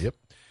 Makes sense. Yep.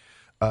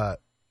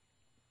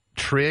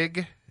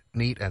 Trig,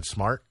 neat and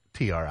smart.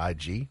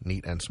 TRIG,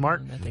 neat and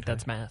smart. I think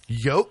that's math.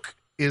 Yoke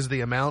is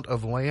the amount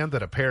of land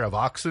that a pair of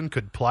oxen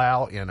could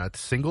plow in a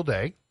single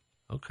day.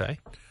 Okay.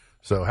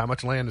 So how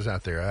much land is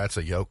out there? That's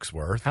a yoke's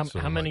worth. How, So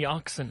how many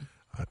oxen?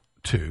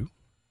 2.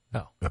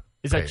 Oh. A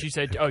Is that pair. you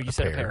said? Oh, you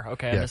said a pair.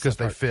 Okay. I Yeah, missed because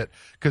that they part. fit.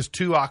 Because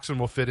 2 oxen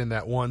will fit in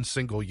that one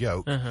single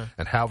yoke, Uh-huh.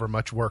 and however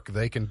much work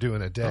they can do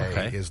in a day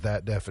Okay. is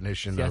that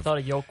definition. See, I of thought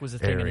a yolk was a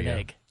thing in an area.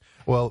 egg.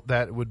 Well,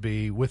 that would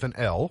be with an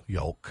L,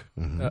 yolk.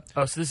 Mhm.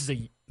 Oh, so this is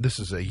a. This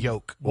is a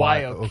yoke.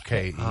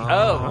 Y-O-K. Y-O-K-E.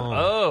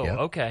 Oh, Yep.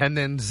 okay. And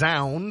then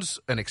zounds,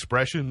 an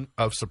expression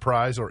of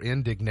surprise or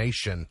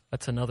indignation.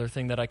 That's another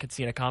thing that I could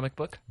see in a comic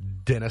book.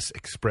 Dennis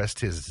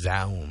expressed his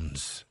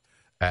zounds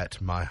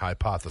at my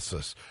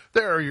hypothesis.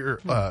 There are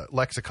your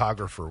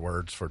lexicographer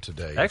words for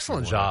today.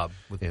 Excellent If you wanna job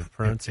with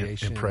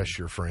pronunciation. Impress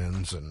your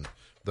friends and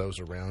those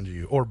around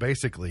you. Or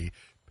basically,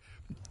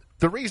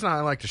 the reason I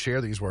like to share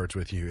these words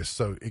with you is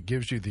so it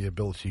gives you the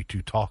ability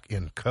to talk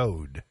in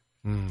code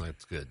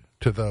That's good.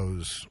 to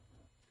those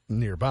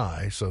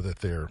nearby so that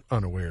they're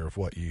unaware of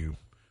what you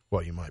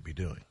might be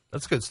doing.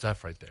 That's good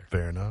stuff right there.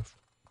 Fair enough.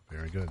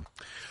 Very good.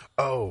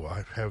 Oh,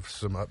 I have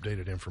some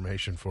updated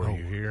information for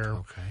you here.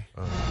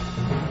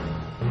 Okay.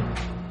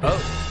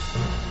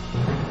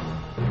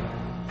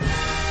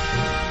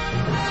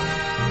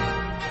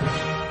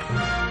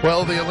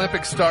 Well, the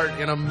Olympics start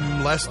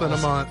in less than a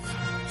month,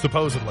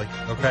 supposedly.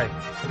 Okay.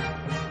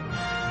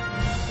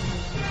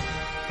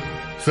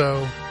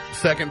 So,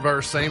 second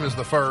verse, same as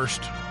the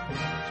first.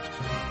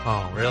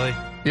 Oh, really?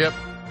 Yep.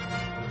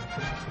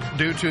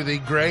 Due to the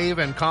grave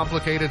and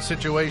complicated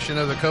situation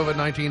of the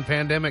COVID-19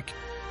 pandemic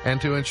and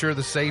to ensure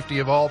the safety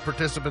of all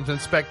participants and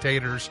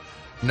spectators,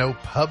 no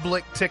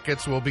public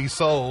tickets will be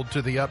sold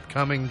to the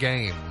upcoming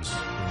games.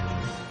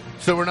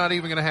 So we're not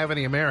even going to have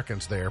any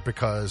Americans there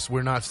because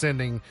we're not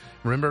sending,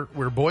 remember,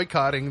 we're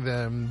boycotting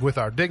them with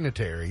our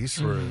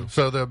dignitaries.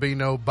 So there'll be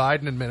no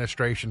Biden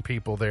administration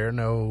people there,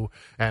 no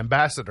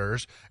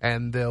ambassadors,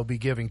 and they'll be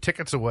giving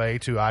tickets away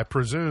to, I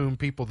presume,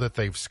 people that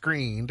they've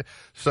screened.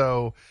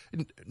 So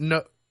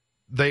no,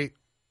 the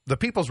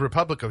People's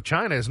Republic of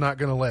China is not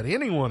going to let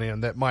anyone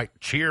in that might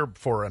cheer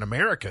for an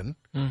American.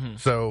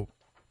 So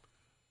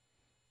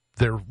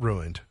they're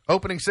ruined.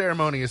 Opening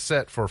ceremony is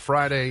set for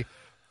Friday,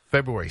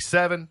 February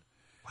 7,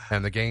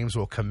 and the games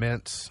will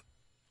commence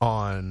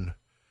on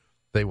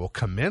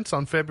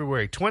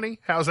February 20.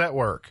 How's that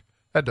work?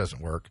 That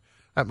doesn't work.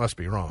 That must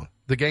be wrong.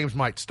 The games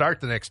might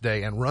start the next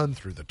day and run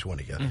through the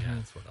 20th.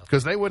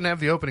 Because they wouldn't have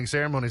the opening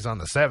ceremonies on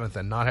the 7th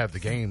and not have the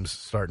games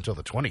start until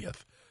the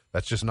 20th.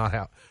 That's just not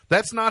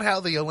how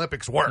the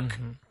Olympics work.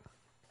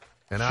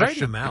 And Straighten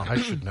them out. I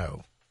should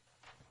know.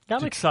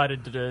 I'm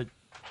excited to.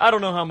 I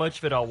don't know how much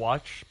of it I'll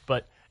watch,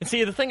 but and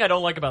see the thing I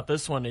don't like about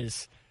this one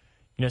is,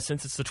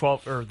 since it's the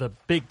 12 or the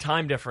big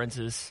time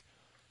differences,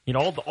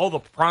 all the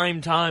prime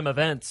time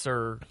events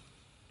are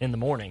in the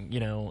morning,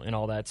 and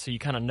all that, so you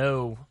kind of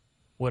know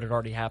what had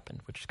already happened,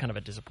 which is kind of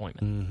a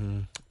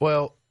disappointment.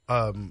 Well,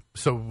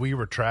 so we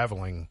were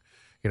traveling,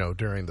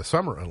 during the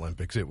Summer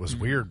Olympics. It was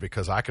weird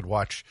because I could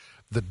watch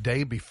the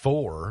day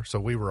before, so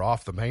we were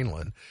off the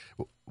mainland.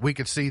 We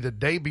could see the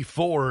day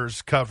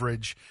before's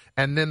coverage,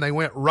 and then they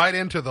went right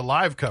into the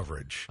live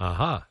coverage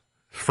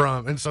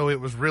and so it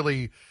was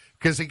really,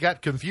 because it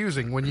got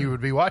confusing when you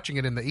would be watching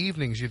it in the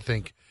evenings. You'd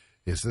think,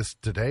 is this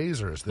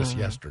today's or is this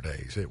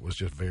yesterday's? It was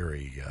just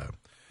very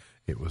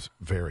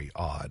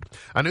odd.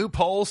 A new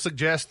poll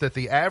suggests that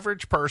the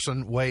average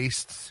person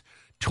wastes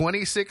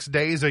 26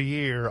 days a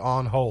year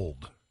on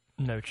hold.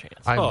 No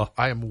chance.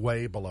 I am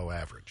way below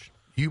average.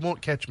 You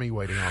won't catch me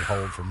waiting on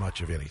hold for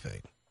much of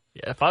anything.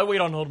 Yeah, if I wait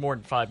on hold more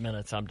than 5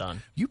 minutes, I'm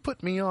done. You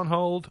put me on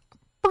hold,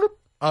 bloop,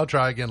 I'll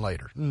try again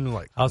later.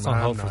 I was on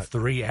I'm hold for not-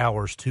 3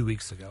 hours 2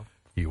 weeks ago.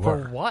 You For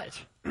were.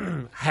 what?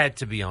 Had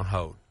to be on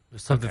hold. It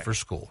was something for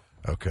school.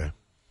 Okay.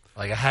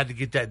 Like I had to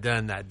get that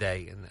done that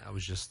day, and I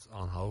was just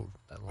on hold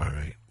that long. All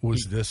right.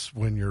 Was this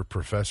when your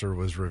professor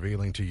was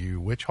revealing to you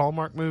which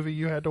Hallmark movie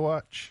you had to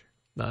watch?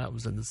 No, that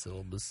was in the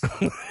syllabus.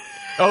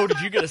 Oh, did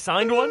you get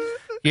assigned one?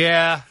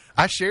 Yeah.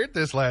 I shared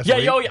this last Yeah,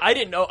 week. I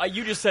didn't know.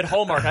 You just said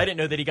Hallmark. I didn't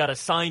know that he got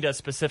assigned a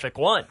specific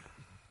one.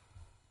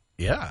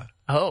 Yeah.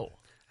 Oh.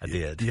 I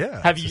did. Yeah.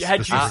 Had you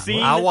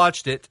seen? I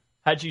watched it.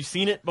 Had you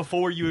seen it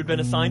before you had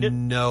been assigned it?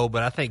 No,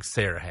 but I think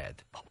Sarah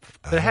had.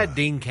 But it had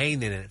Dean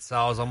Cain in it, so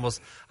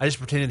I just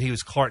pretended he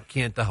was Clark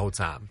Kent the whole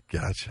time.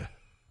 Gotcha.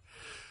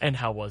 And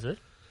how was it?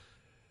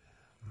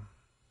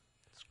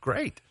 It's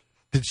great.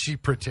 Did she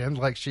pretend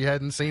like she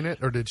hadn't seen it,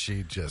 or did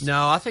she just...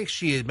 No, I think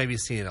she had maybe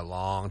seen it a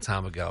long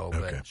time ago,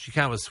 but Okay. she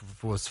kind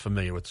of was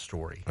familiar with the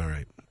story. All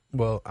right.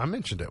 Well, I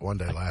mentioned it one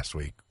day last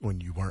week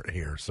when you weren't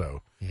here,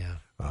 so Yeah.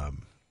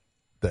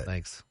 that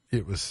Thanks.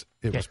 it was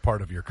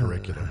part of your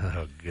curriculum.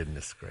 Oh,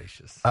 goodness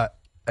gracious.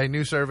 A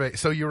new survey.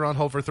 So you were on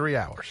hold for 3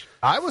 hours.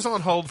 I was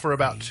on hold for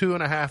about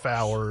 2.5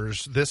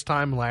 hours this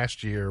time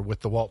last year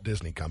with the Walt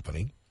Disney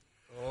Company.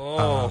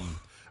 Oh.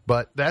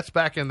 But that's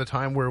back in the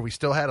time where we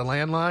still had a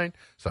landline.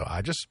 So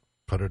I just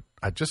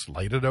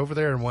laid it over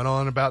there and went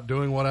on about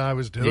doing what I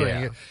was doing.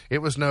 Yeah. It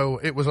was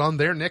on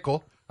their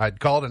nickel. I'd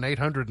called an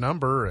 800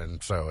 number,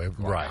 and so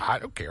Right. I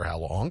don't care how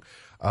long.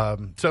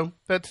 So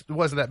that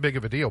wasn't that big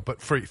of a deal.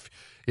 But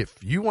if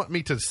you want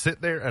me to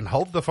sit there and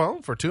hold the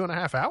phone for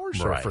 2.5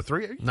 hours or Right. for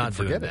 3, Not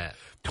forget doing it. that.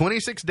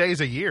 26 days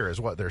a year is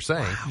what they're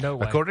saying. No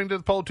way. According to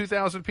the poll,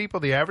 2,000 people,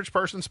 the average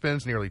person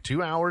spends nearly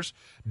 2 hours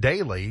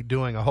daily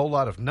doing a whole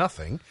lot of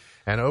nothing.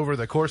 And over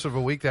the course of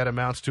a week, that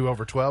amounts to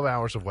over 12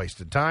 hours of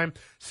wasted time,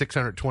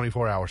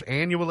 624 hours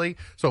annually.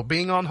 So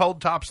being on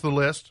hold tops the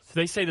list. So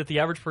they say that the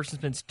average person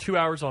spends 2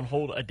 hours on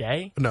hold a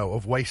day. No,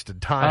 of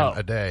wasted time Oh.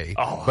 a day.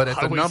 Oh, but at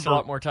I the waste a number,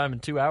 lot more time in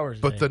 2 hours.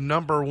 a but day. the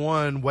number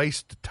one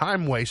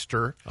time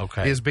waster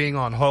Okay. is being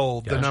on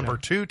hold. The Gotcha. number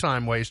 2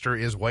 time waster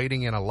is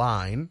waiting in a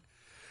line,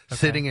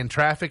 sitting in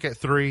traffic at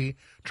 3,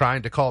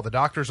 trying to call the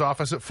doctor's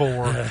office at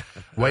 4,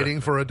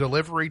 waiting for a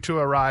delivery to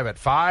arrive at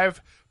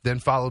 5, then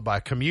followed by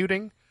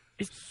commuting.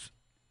 It's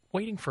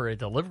waiting for a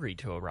delivery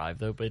to arrive,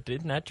 though. But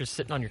isn't that just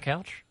sitting on your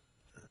couch?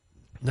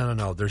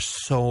 No. There's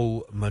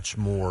so much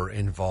more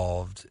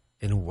involved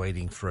in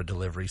waiting for a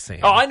delivery, Sam.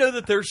 Oh, I know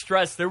that they're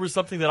stressed. There was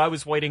something that I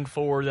was waiting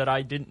for that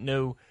I didn't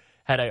know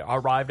had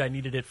arrived. I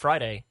needed it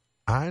Friday.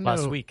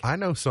 Last week. I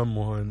know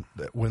someone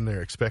that when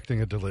they're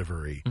expecting a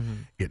delivery, Mm-hmm.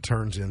 it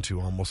turns into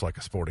almost like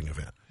a sporting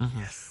event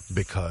Yes.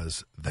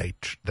 because they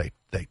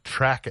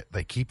track it,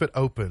 they keep it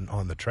open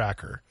on the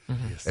tracker,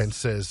 Mm-hmm. and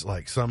says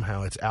like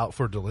somehow it's out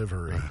for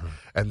delivery,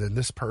 and then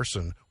this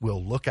person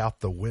will look out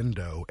the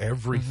window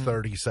every Mm-hmm.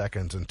 30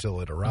 seconds until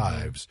it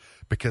arrives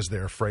because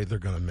they're afraid they're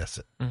going to miss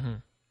it,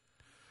 and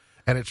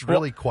it's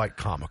really quite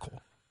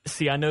comical.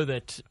 See, I know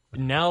that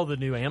now the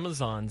new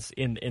Amazons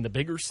in the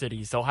bigger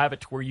cities, they'll have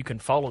it to where you can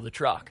follow the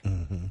truck.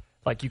 Mm-hmm.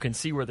 Like you can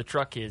see where the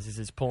truck is as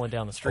it's pulling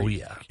down the street. Oh,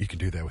 yeah. You can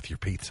do that with your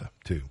pizza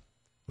too,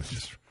 which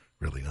is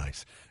really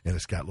nice. And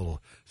it's got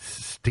little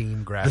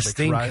steam graphics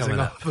steam rising coming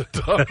off the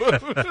top.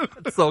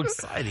 It's so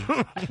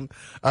exciting.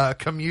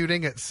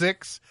 Commuting at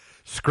 6,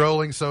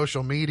 scrolling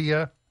social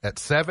media at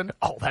 7,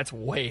 Oh, that's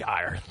way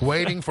higher.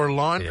 waiting for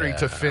laundry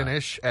to Yeah.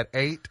 finish at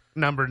 8,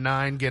 number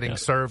 9, getting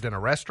served in a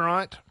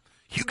restaurant.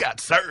 You got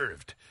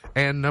served.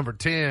 And number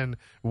 10,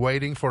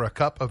 waiting for a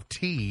cup of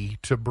tea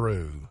to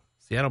brew.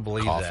 See, I don't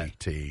believe Coffee, that.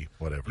 tea,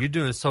 whatever. You're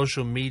doing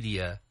social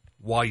media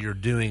while you're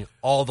doing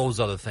all those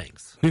other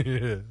things.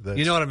 That's-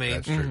 You know what I mean?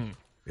 That's true.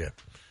 Yeah.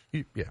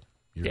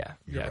 You're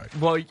Yeah. right.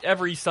 Well,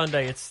 every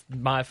Sunday,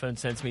 my phone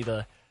sends me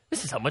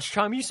this is how much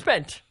time you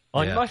spent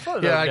on Yeah. my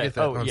phone. Yeah, the I other day. get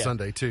that Oh, on yeah.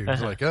 Sunday too.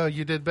 It's like, oh,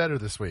 you did better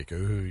this week.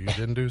 Ooh, you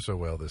didn't do so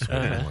well this week.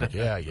 I'm like,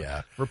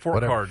 yeah. Report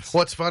Whatever. cards.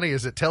 What's funny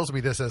is it tells me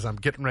this as I'm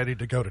getting ready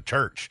to go to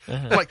church.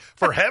 Like,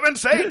 for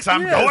heaven's sakes,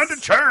 I'm going to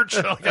church.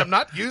 Like, I'm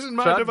not using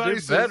my Trying to do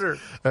devices. better.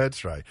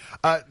 That's right.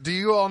 Do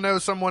you all know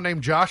someone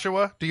named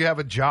Joshua? Do you have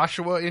a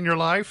Joshua in your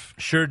life?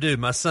 Sure do.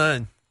 My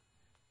son.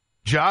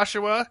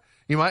 Joshua?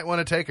 You might want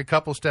to take a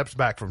couple steps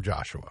back from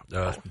Joshua.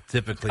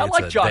 Typically, I it's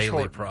like a Josh daily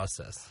Horton.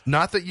 process.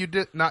 Not that you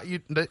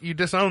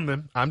disown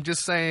them. I'm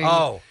just saying.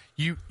 Oh.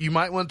 You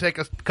might want to take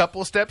a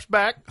couple of steps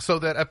back so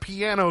that a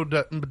piano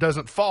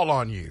doesn't fall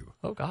on you.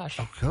 Oh, gosh.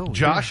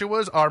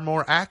 Joshuas are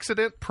more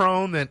accident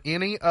prone than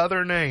any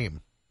other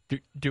name.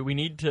 Do we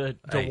need to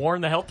Hey.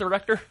 warn the health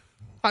director?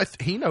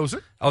 He knows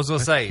it. I was going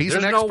to say, He's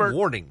there's an no expert.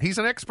 warning. He's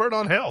an expert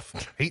on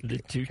health.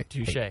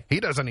 Touche. He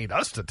doesn't need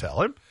us to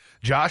tell him.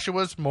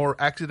 Joshua's more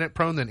accident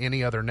prone than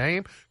any other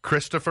name.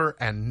 Christopher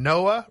and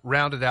Noah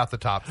rounded out the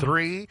top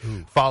 3,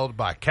 followed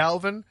by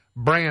Calvin,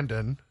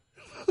 Brandon,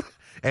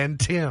 and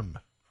Tim.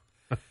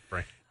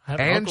 I have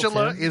an Uncle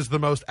Angela Tim. is the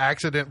most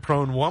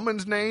accident-prone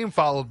woman's name,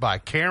 followed by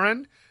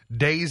Karen,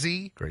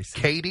 Daisy, Gracie.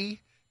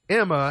 Katie,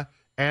 Emma,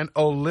 and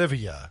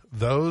Olivia.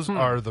 Those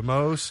are the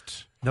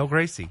most No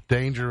Gracie.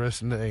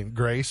 dangerous names.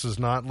 Grace is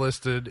not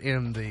listed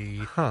in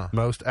the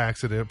most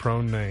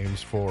accident-prone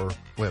names for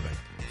living.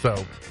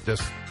 So,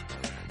 just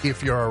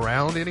if you're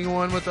around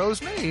anyone with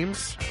those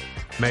names,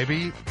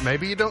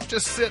 maybe you don't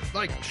just sit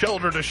like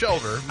shoulder to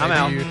shoulder. Maybe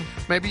I'm out.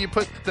 Maybe you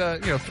put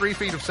 3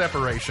 feet of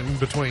separation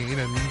between,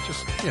 and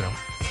just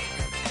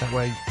that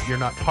way you're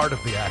not part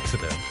of the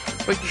accident.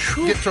 We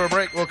get to a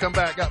break. We'll come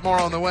back. Got more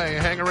on the way.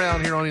 Hang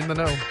around here on In the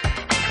Know.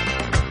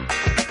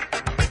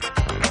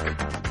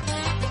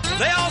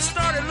 They all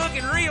started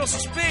looking real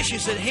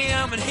suspicious at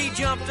him, and he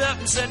jumped up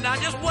and said, "Now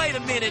just wait a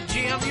minute,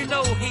 Jim. You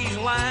know he's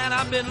lying.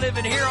 I've been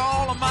living here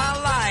all of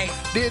my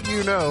life. Did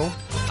you know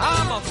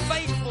I'm a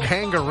faithful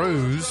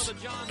kangaroos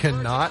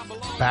cannot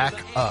back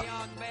up?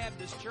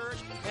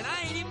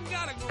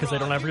 Because they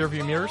don't have rear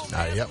view mirrors?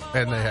 Yep,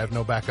 and they have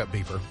no backup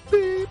beeper.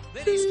 Then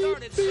he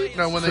started saying,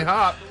 When they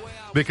hop,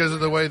 because of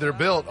the way they're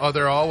built,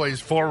 they're always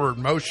forward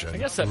motion. I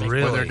guess that makes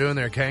When they're doing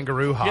their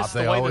kangaroo I hop, guess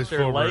they the way always that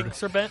their forward.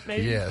 legs are bent,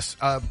 maybe? Yes.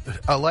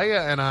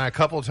 Alea and I, a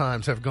couple of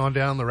times, have gone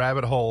down the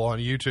rabbit hole on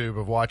YouTube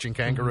of watching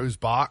kangaroos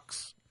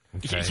box,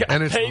 Yeah,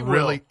 and it's they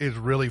will.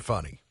 really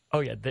funny. Oh,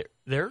 yeah.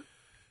 They're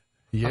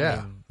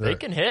Yeah, they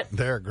can hit.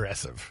 They're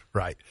aggressive,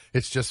 right?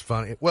 It's just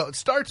funny. Well, it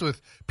starts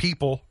with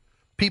people.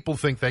 People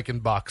think they can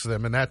box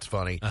them, and that's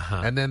funny.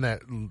 And then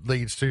that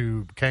leads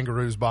to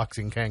kangaroos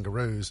boxing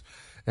kangaroos,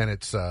 and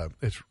it's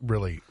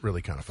really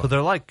kind of So fun.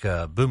 they're like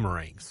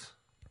boomerangs,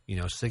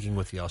 sticking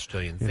with the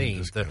Australian theme.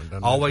 just They're kind of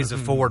done always that.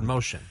 a forward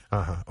motion.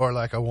 Or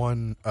like a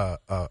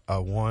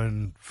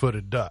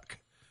one-footed duck,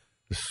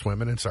 just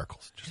swimming in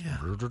circles, just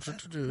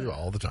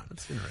all the time.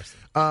 That's Interesting.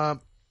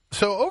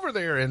 So over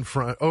there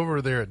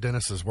at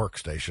Dennis's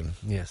workstation,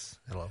 Yes.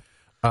 Hello.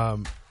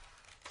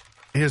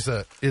 is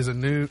a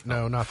new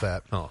not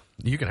that. Oh.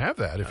 You can have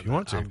that if you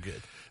want to. I'm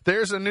good.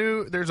 There's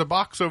a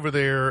box over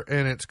there,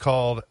 and it's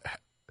called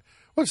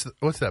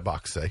what's that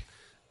box say?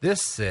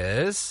 This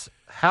says,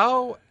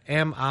 "How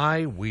am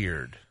I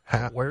weird?"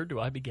 Where do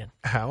I begin?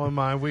 How am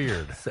I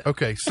weird?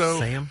 Okay, so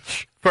Sam?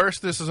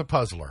 first, this is a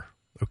puzzler.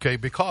 Okay,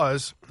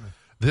 because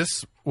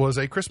this was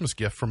a Christmas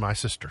gift from my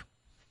sister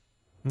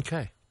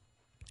Okay.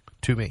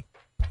 to me.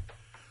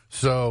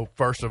 So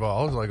first of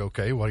all, I was like,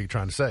 okay, what are you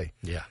trying to say?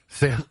 Yeah.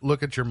 Sam,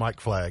 look at your mic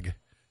flag.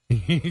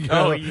 you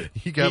Oh,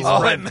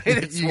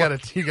 got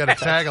a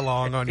tag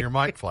along on your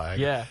mic flag.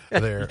 Yeah.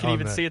 there You can on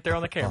even that- see it there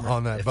on the camera.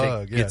 on that If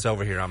bug. it gets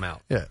over here, I'm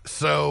out. Yeah.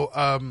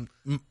 So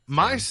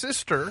my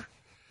sister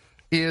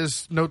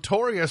is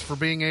notorious for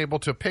being able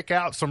to pick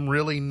out some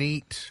really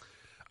neat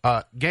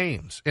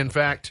games. In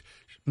fact,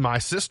 my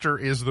sister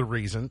is the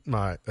reason,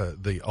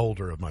 the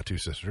older of my two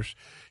sisters,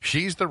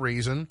 she's the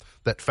reason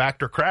that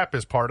Factor Crap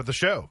is part of the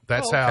show.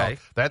 That's okay.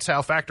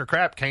 how Factor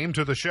Crap came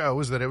to the show,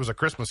 is that it was a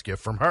Christmas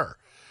gift from her.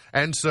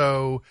 And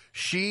so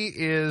she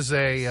is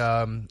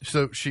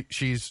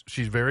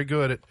she's very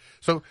good at,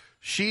 so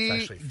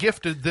she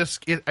gifted this,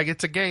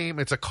 it's a game,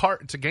 it's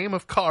a game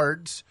of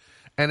cards,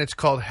 and it's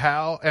called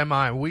How Am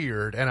I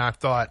Weird? And I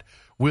thought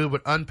we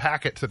would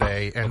unpack it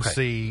today and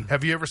see.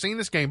 Have you ever seen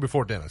this game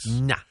before, Dennis?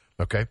 Nah.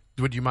 Okay.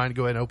 Would you mind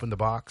go ahead and open the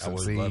box and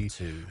would see love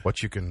to.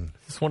 what you can?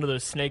 Is this one of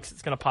those snakes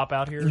that's going to pop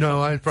out here?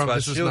 No, I I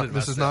promise this shielded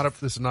is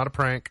not a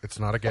prank. It's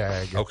not a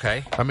gag.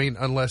 Okay. I mean,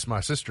 unless my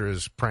sister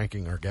is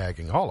pranking or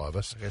gagging all of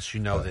us. I guess you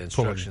know the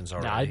instructions Nah,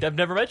 already. I've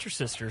never met your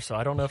sister, so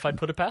I don't know if I'd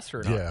put it past her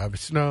or not. Yeah.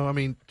 No, I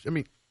mean,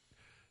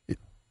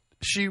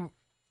 she.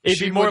 It'd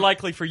she be more would-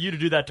 likely for you to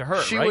do that to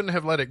her, She right? wouldn't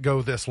have let it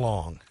go this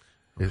long.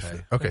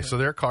 Okay. So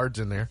there are cards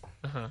in there.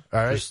 All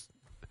right.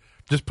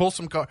 Just pull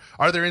some cards.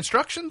 Are there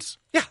instructions?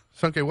 Yeah.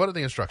 So, okay. What do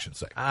the instructions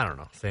say? I don't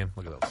know, Sam.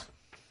 Look at those.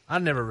 I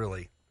never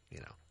really,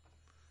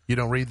 You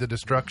don't read the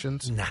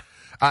instructions? Nah.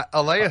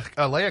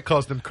 Alea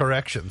calls them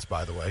corrections,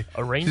 by the way.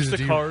 Arrange She says, the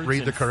 "Do you cards read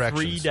in the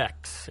corrections. 3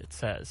 decks, it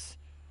says.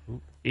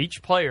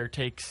 Each player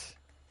takes...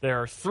 There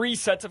are 3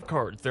 sets of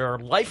cards. There are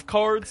life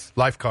cards,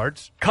 Life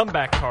cards,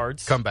 comeback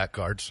cards, comeback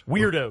cards,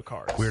 weirdo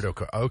cards. weirdo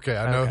cards. Okay,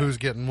 I know who's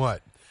getting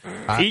what.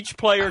 Each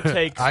player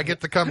takes... I get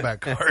the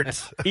comeback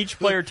cards. Each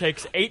player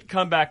takes 8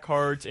 comeback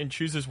cards and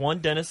chooses 1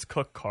 Dennis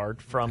Cook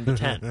card from the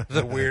 10.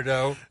 The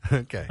weirdo.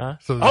 Okay.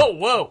 So Oh,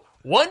 whoa!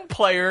 1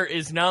 player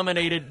is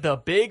nominated the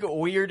Big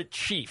Weird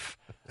Chief,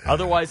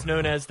 otherwise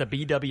known as the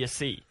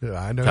BWC. yeah,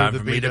 I know Time who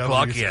for the me to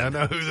clock BWC. in. I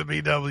know who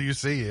the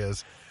BWC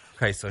is.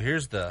 Okay, so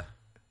here's the.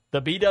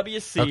 The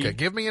BWC, Okay,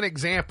 give me an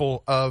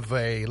example of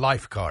a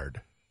life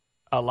card.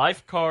 a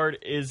life card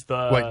is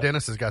the Wait,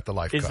 Dennis has got the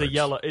life is cards. the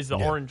yellow is the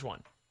Yeah. orange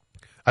one.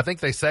 I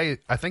think they say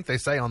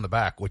on the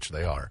back which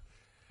they are.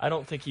 I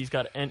don't think he's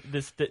got. And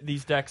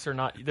these decks are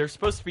not. They're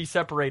supposed to be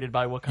separated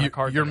by what kind of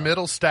card. Your they are.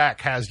 middle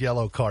stack has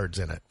yellow cards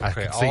in it. I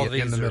Okay, can see all it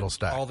in these the are- middle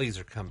stack. All these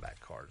are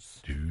comeback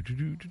cards. I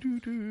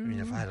mean,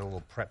 if I had a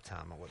little prep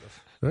time, I would have.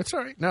 That's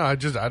all right. No, I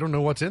don't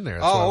know what's in there.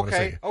 That's what I wanna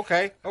see.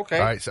 okay. All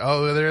right.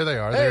 So, there they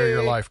are. There are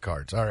your Hey. life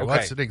cards. All right. Okay.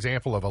 What's an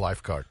example of a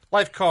life card?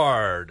 Life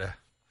card.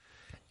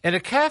 In a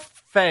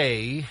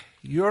cafe,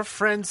 your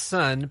friend's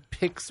son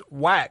picks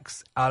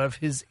wax out of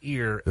his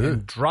ear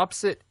and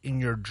drops it in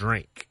your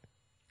drink.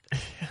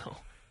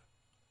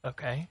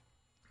 Okay.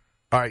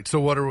 All right. So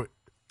what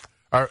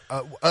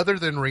other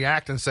than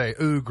react and say,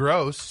 ooh,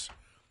 gross,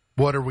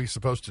 what are we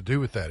supposed to do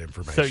with that So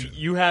information?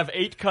 you have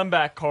 8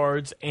 comeback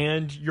cards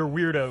and your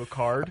weirdo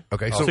card.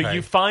 Okay, So so-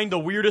 you find the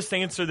weirdest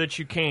answer that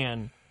you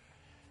can,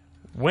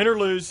 Win or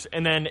lose,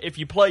 and then if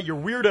you play your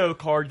weirdo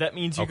card, that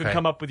means you can Okay.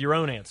 come up with your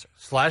own answer.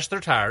 Slash their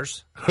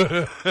tires.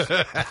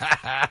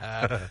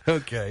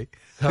 Okay.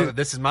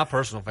 This is my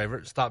personal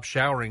favorite. Stop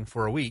showering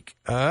for a week.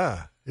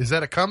 Is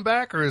that a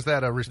comeback or is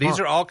that a response? These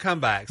are all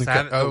comebacks. Okay.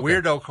 The Okay.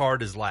 weirdo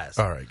card is last.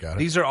 All right, got it.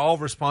 These are all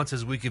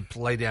responses we could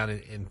lay down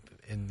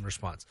in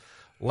response.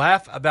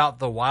 Laugh about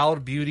the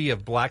wild beauty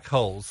of black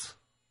holes.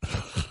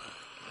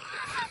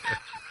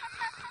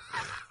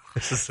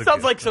 This is so Sounds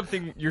good. like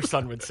something your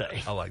son would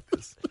say. I like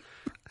this.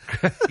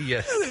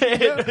 Yes.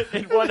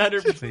 In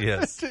 100%.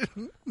 Yes.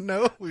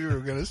 No, we were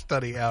going to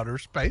study outer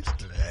space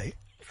today.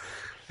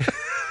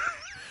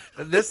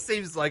 This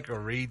seems like a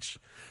reach,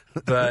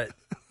 but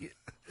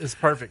it's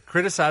perfect.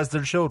 Criticize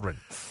their children.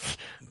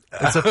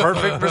 It's a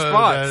perfect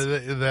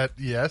response.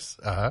 Yes.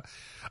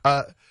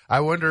 I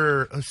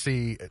wonder. Let's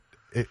see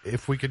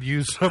if we could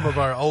use some of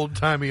our old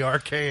timey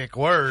archaic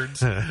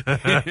words.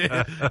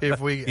 If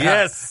we,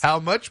 Yes. how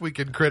much we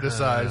can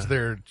criticize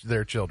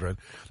their children.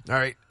 All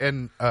right,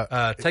 and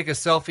Take a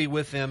selfie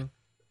with them.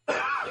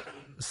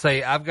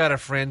 Say, I've got a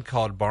friend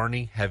called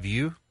Barney. Have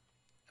you?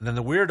 And then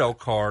the weirdo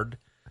card.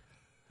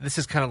 This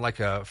is kind of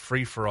like a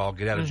free-for-all,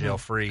 get out of jail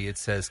free. It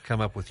says,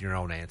 come up with your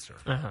own answer.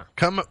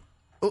 come.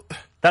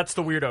 That's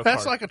the weirdo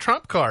That's card. like a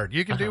trump card.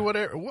 You can do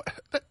whatever.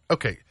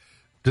 Okay.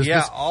 Does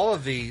Yeah, this, all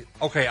the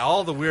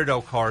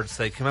weirdo cards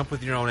say, come up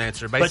with your own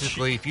answer.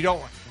 Basically, if you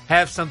don't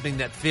have something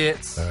that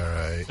fits, all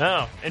right.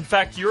 No. In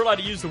fact, you're allowed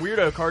to use the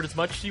weirdo card as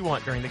much as you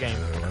want during the game.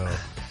 Well,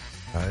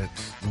 I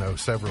know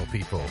several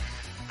people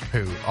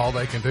who all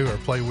they can do are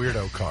play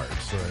weirdo cards.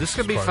 So this it's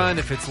could be part fun of-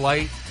 if it's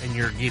late and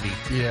you're giddy.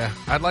 Yeah,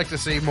 I'd like to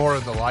see more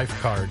of the life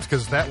cards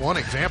because that one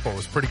example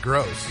was pretty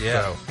gross.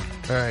 Yeah.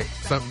 So, all right,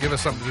 give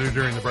us something to do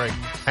during the break.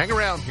 Hang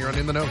around here on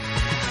In the Know.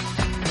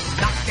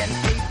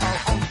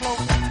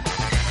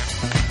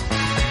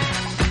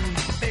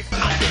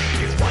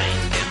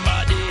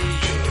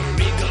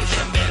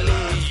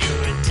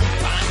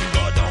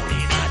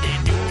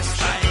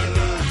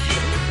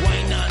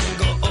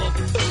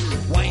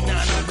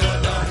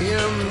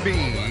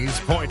 MB's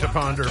point to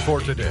ponder for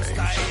today.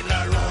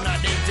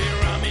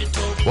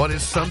 What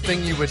is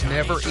something you would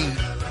never eat,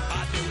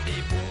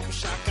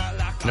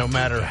 no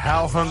matter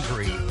how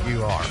hungry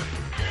you are?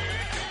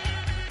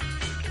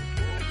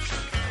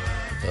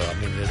 I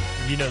mean, the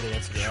You know the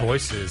answer to that.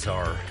 choices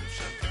are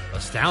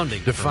astounding.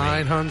 for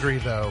Define me. hungry,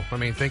 though. I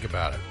mean, think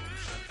about it.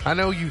 I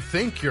know you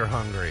think you're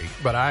hungry,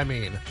 but I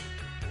mean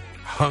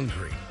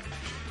hungry.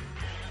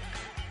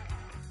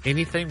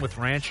 Anything with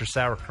ranch or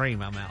sour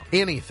cream, I'm out.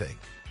 Anything.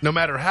 No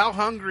matter how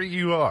hungry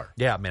you are.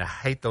 Yeah, I mean, I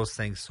hate those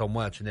things so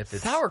much. And if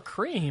it's Sour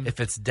cream. if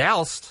it's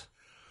doused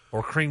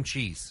or cream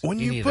cheese, When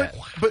any you of put,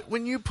 that. but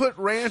when you put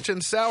ranch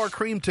and sour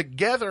cream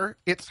together,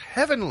 it's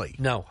heavenly.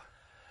 No,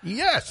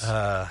 Yes.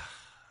 how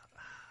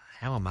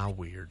am I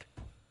weird?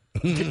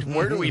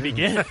 Where do we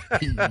begin?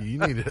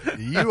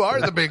 You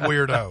are the big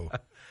weirdo.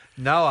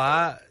 No,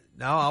 I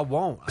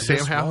won't. I Sam,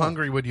 just how won't.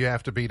 hungry would you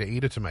have to be to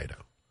eat a tomato?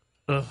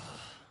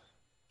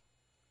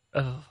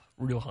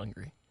 Real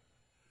hungry.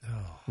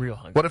 Real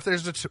hungry.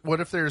 What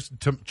if there's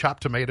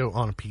chopped tomato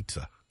on a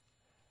pizza?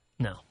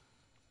 No,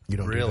 You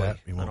don't Really? do that.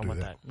 You I won't don't do want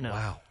that. that. No.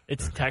 Wow.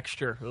 It's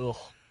texture. Ugh.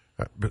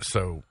 But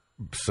so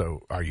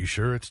are you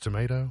sure it's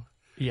tomato?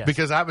 Yes.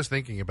 Because I was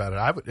thinking about it.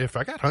 I would, if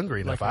I got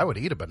hungry enough, I would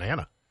eat a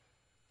banana.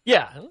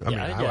 Yeah. I mean,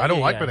 I don't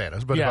like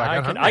bananas, but if I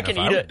got hungry I can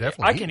enough, I eat would it.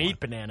 definitely I eat can one. eat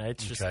banana.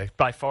 It's just Okay.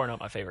 by far not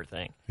my favorite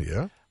thing.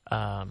 Yeah.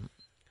 I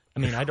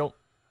mean, I don't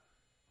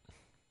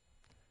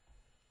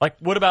like.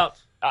 What about?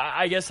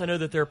 I guess I know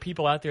that there are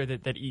people out there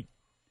that eat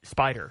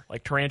spider,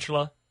 like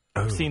tarantula.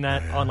 I've seen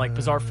that on like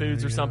Bizarre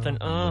Foods or something.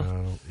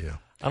 Oh, yeah.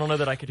 I don't know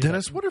that I could do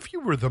Dennis, that. what if you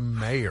were the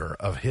mayor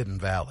of Hidden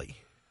Valley?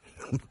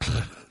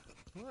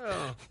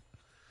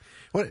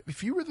 What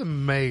if you were the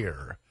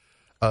mayor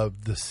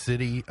of the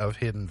city of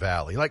Hidden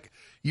Valley? Like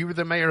you were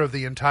the mayor of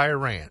the entire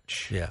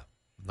ranch. Yeah,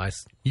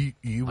 nice. You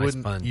Nice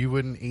pun.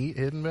 wouldn't eat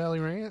Hidden Valley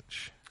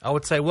Ranch? I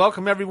would say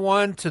welcome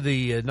everyone to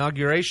the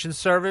inauguration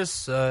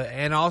service,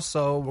 and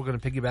also we're going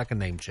to piggyback a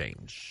name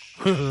change.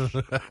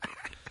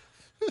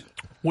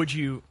 Would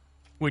you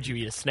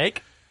eat a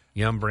snake?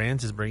 Yum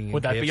Brands is bringing.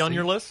 Would that be on KFC.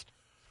 your list?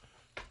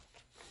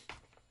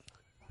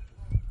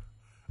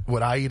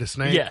 Would I eat a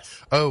snake?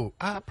 Yes. Oh,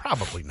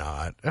 probably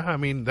not. I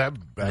mean that.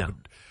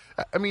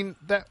 I mean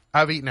that.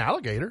 I've eaten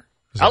alligator.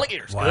 So-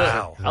 Alligator's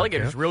Wow. good.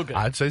 Alligator's real good.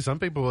 I'd say some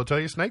people will tell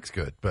you snake's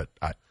good, but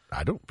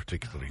I don't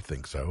particularly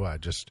think so. I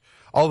just,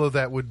 although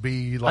that would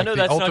be like know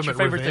the that's not ultimate your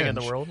favorite revenge. thing in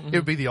the world. It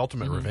would be the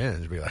ultimate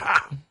revenge. Be like,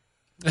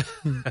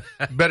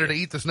 better to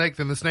eat the snake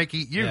than the snake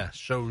eat you. Yeah,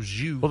 shows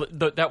you. Well,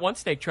 that one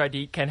snake tried to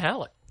eat Ken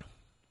Hallett.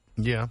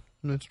 Yeah,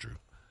 that's true.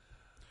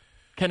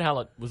 Ken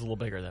Hallett was a little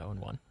bigger though and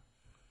won.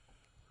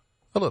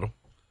 A little.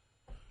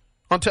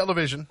 On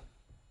television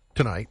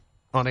tonight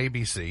on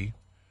ABC,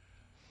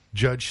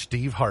 Judge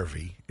Steve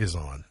Harvey is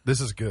on. This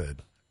is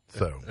good.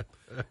 So,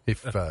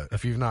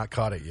 if you've not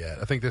caught it yet,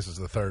 I think this is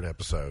the third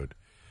episode,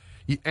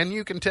 and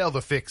you can tell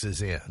the fix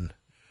is in.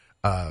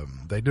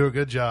 They do a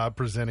good job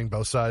presenting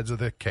both sides of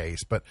the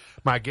case, but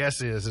my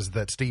guess is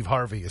that Steve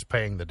Harvey is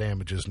paying the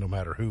damages no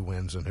matter who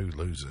wins and who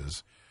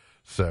loses.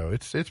 So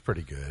it's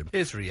pretty good.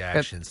 His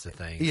reactions to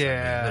things.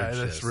 Yeah, I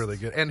mean, that's really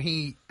good. And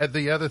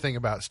the other thing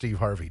about Steve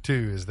Harvey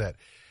too is that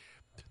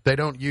they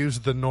don't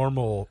use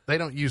normal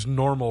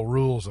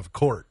rules of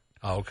court.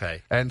 Oh,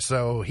 okay. And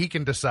so he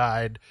can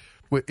decide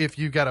if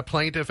you got a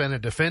plaintiff and a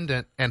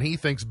defendant and he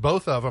thinks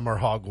both of them are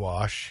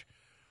hogwash,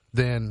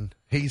 then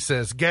he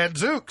says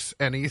gadzooks,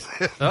 and he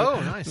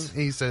Oh, nice.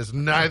 He says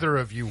neither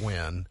of you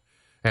win,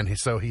 and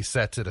so he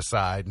sets it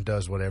aside and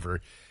does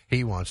whatever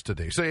he wants to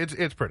do. So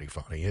it's pretty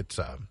funny.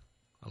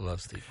 I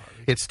love Steve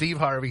Harvey. It's Steve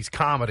Harvey's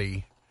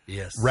comedy,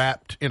 Yes.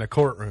 wrapped in a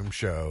courtroom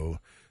show.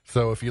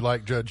 So if you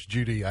like Judge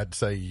Judy, I'd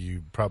say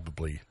you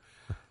probably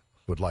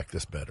would like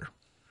this better.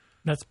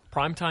 That's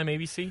primetime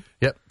ABC?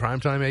 Yep,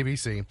 primetime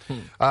ABC.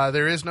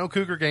 There is no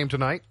Cougar game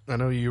tonight. I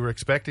know you were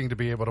expecting to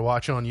be able to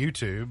watch on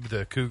YouTube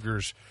the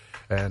Cougars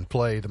and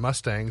play the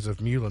Mustangs of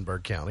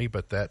Muhlenberg County,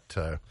 but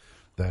that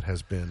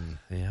has been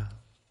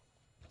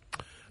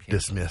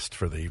dismissed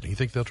for the evening. You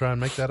think they'll try and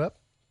make that up?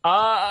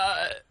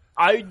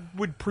 I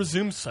would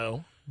presume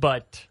so,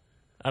 but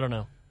I don't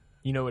know.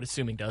 You know what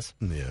assuming does.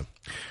 Yeah.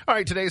 All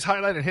right, today's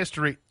highlight in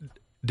history.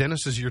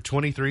 Dennis, is your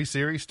 23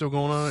 series still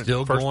going on?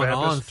 Still First going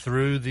Baptist? on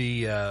through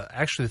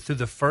through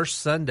the first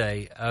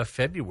Sunday of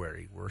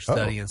February. We're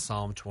studying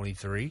Psalm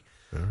 23.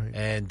 All right.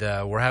 And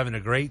we're having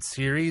a great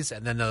series.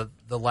 And then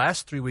the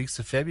last 3 weeks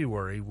of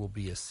February will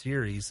be a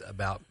series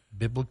about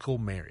biblical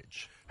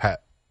marriage.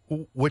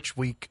 Which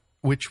week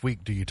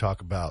do you talk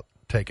about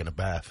taking a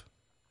bath?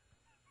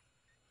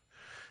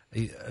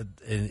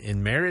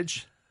 In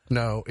marriage?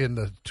 No, in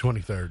the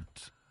 23rd.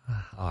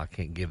 Oh, I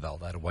can't give all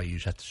that away. You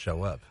just have to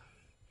show up.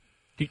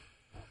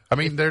 I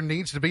mean, there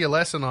needs to be a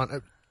lesson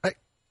on hey,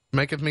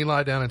 maketh me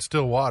lie down in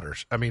still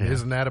waters. I mean,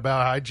 isn't that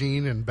about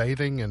hygiene and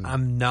bathing? And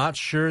I'm not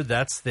sure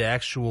that's the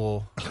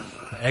actual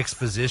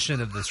exposition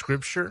of the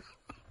scripture.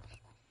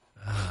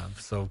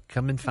 So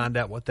come and find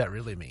out what that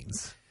really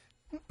means.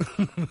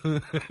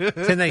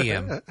 10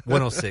 a.m.,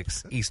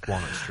 106 East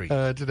Walnut Street.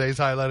 Today's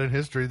highlight in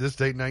history, this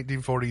date,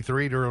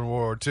 1943, during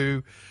World War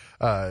II,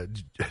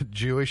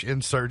 Jewish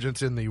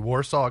insurgents in the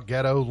Warsaw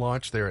Ghetto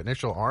launched their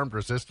initial armed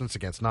resistance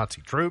against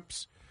Nazi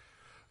troops,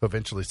 who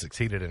eventually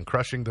succeeded in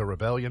crushing the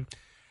rebellion.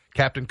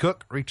 Captain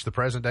Cook reached the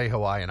present-day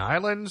Hawaiian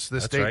Islands,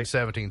 this date in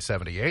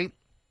 1778.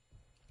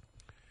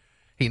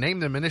 He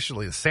named them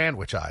initially the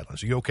Sandwich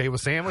Islands. Are you okay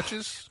with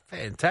sandwiches?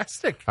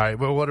 Fantastic. All right,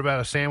 well, what about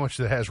a sandwich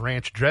that has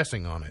ranch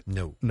dressing on it?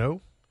 No. No?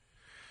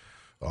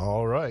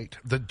 All right.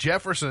 The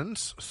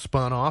Jeffersons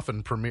spun off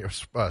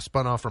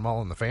from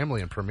All in the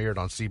Family and premiered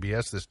on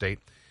CBS this date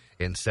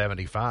in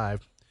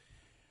 75.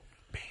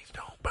 Beans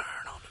don't burn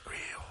on the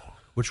grill.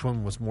 Which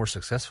one was more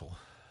successful?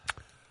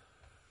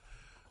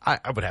 I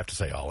would have to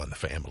say All in the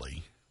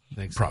Family.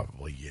 Think so?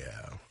 Probably,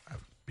 yeah. That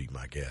would be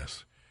my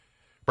guess.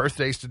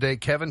 Birthdays today,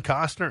 Kevin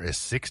Costner is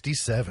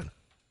 67.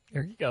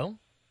 There you go.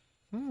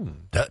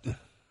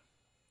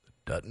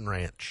 Dutton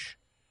Ranch.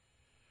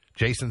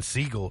 Jason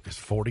Segel is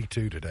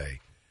 42 today.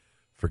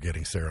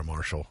 Forgetting Sarah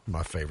Marshall,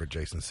 my favorite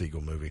Jason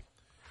Segel movie.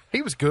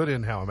 He was good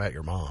in How I Met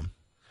Your Mom,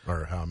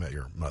 or How I Met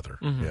Your Mother.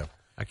 Mm-hmm. Yeah.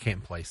 I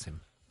can't place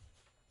him.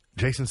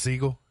 Jason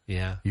Segel?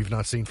 Yeah. You've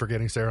not seen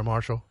Forgetting Sarah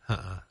Marshall?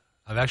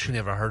 I've actually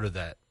never heard of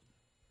that.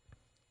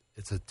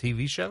 It's a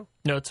TV show?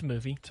 No, it's a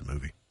movie. It's a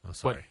movie. Oh,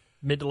 sorry. What,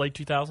 mid to late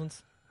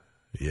 2000s?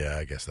 Yeah,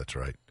 I guess that's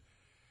right.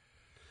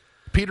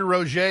 Peter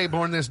Roget,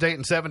 born this date in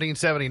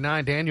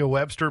 1779. Daniel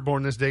Webster,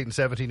 born this date in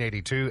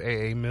 1782.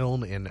 A.A.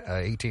 Milne in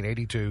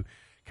 1882.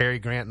 Cary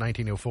Grant,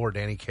 1904.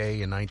 Danny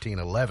Kaye in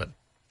 1911.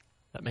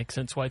 That makes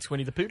sense why it's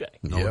Winnie the Pooh Day.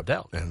 No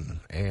doubt.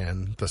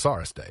 And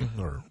Thesaurus Day.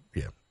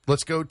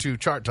 Let's go to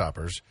Chart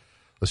Toppers.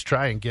 Let's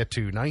try and get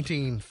to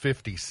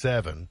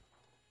 1957.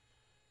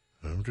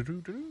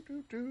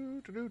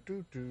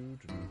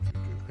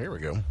 Here we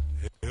go.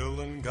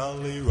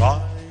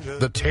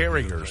 The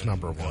Terriers,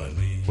 number one,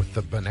 with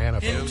the Banana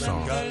Boat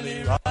song.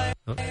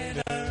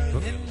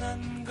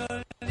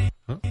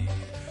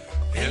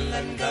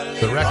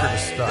 The record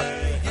is stuck.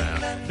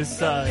 This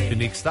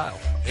Unique style.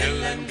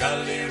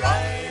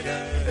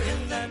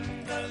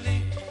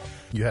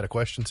 You had a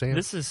question, Sam?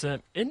 this is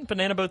in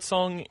Banana Boat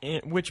song.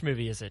 Which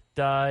movie is it?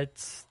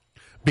 It's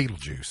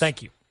Beetlejuice.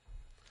 Thank you.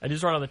 I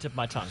just right on the tip of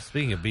my tongue.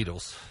 Speaking of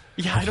Beatles,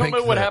 Yeah, I don't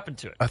know what happened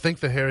to it. I think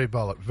the Harry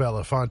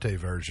Belafonte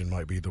version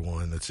might be the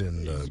one that's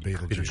in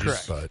Beetlejuice,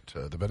 Correct. but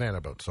the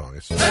Banana Boat song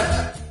is still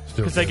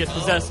Because they get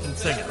possessed and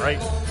sing it, right?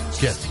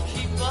 Yes.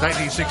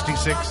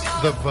 1966,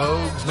 The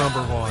Vogue's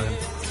number one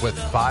with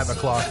 5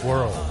 O'Clock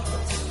World.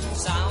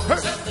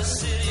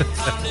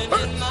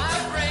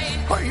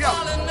 Hurry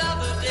up.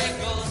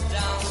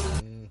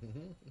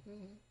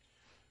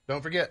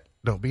 Don't forget,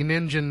 don't be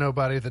ninjin'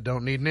 nobody that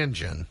don't need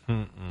ninjin'.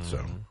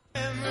 So,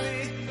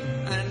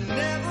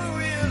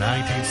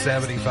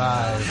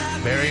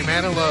 1975, Barry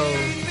Manilow.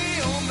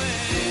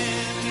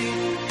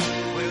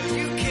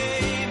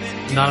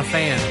 not a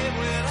fan.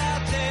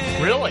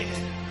 Really?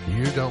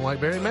 You don't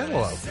like Barry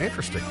Manilow.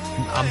 Interesting.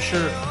 I'm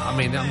sure. I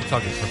mean, I'm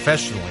talking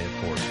professionally,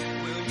 of course.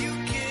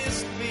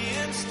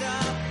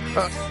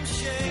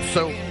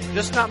 So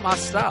Just not my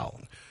style.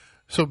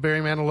 Barry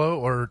Manilow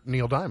or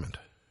Neil Diamond?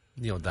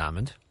 Neil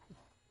Diamond.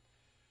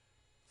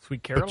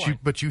 Sweet Caroline.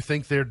 But you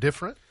think they're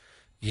different?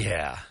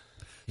 Yeah.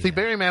 See,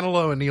 Barry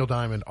Manilow and Neil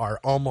Diamond are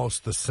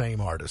almost the same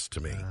artist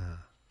to me.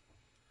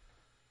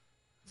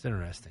 It's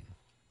interesting.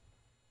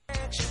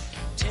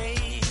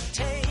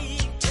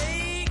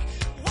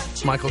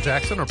 Michael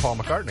Jackson or Paul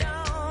McCartney?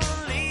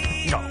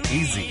 No,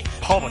 easy.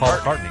 Paul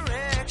McCartney.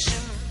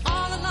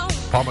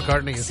 Paul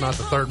McCartney is not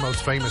the third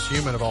most famous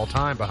human of all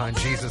time behind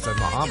Jesus and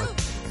Muhammad.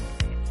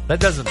 That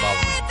doesn't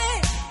bother me.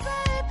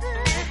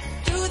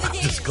 I'm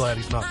just glad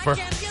he's not first.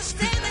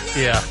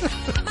 Yeah.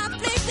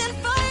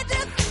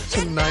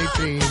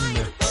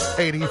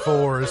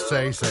 1984 is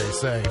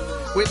Say.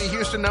 Whitney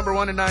Houston, number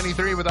 1 in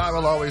 93 with I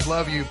Will Always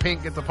Love You.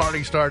 Pink, Get the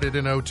Party Started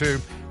in 02.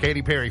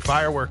 Katy Perry,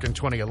 Firework in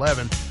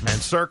 2011.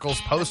 And Circles,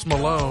 Post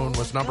Malone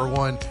was number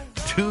 1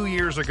 2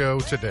 years ago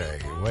today.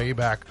 Way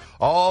back,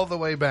 all the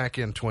way back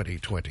in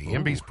 2020.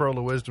 MB's Pearl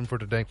of Wisdom for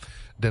today.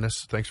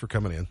 Dennis, thanks for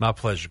coming in. My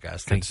pleasure,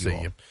 guys. Good Thank to you see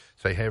all. you.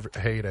 Say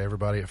hey to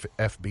everybody at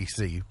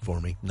FBC for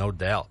me, No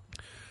doubt.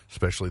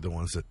 especially the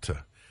ones that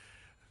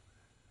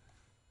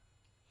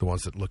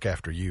look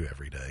after you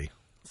every day.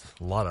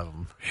 A lot of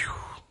them.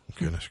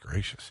 Goodness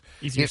gracious.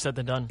 Easier said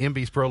than done.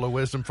 MB's Pearl of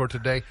Wisdom for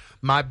today.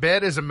 My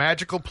bed is a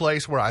magical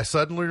place where I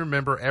suddenly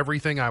remember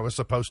everything I was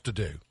supposed to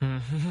do.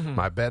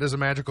 My bed is a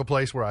magical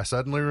place where I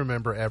suddenly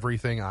remember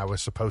everything I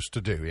was supposed to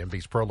do.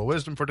 MB's Pearl of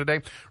Wisdom for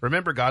today.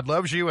 Remember, God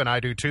loves you, and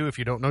I do too. If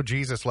you don't know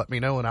Jesus, let me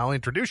know, and I'll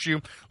introduce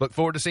you. Look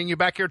forward to seeing you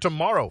back here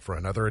tomorrow for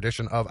another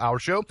edition of our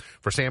show.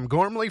 For Sam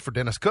Gormley, for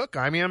Dennis Cook,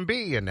 I'm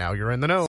MB, and now you're in the know.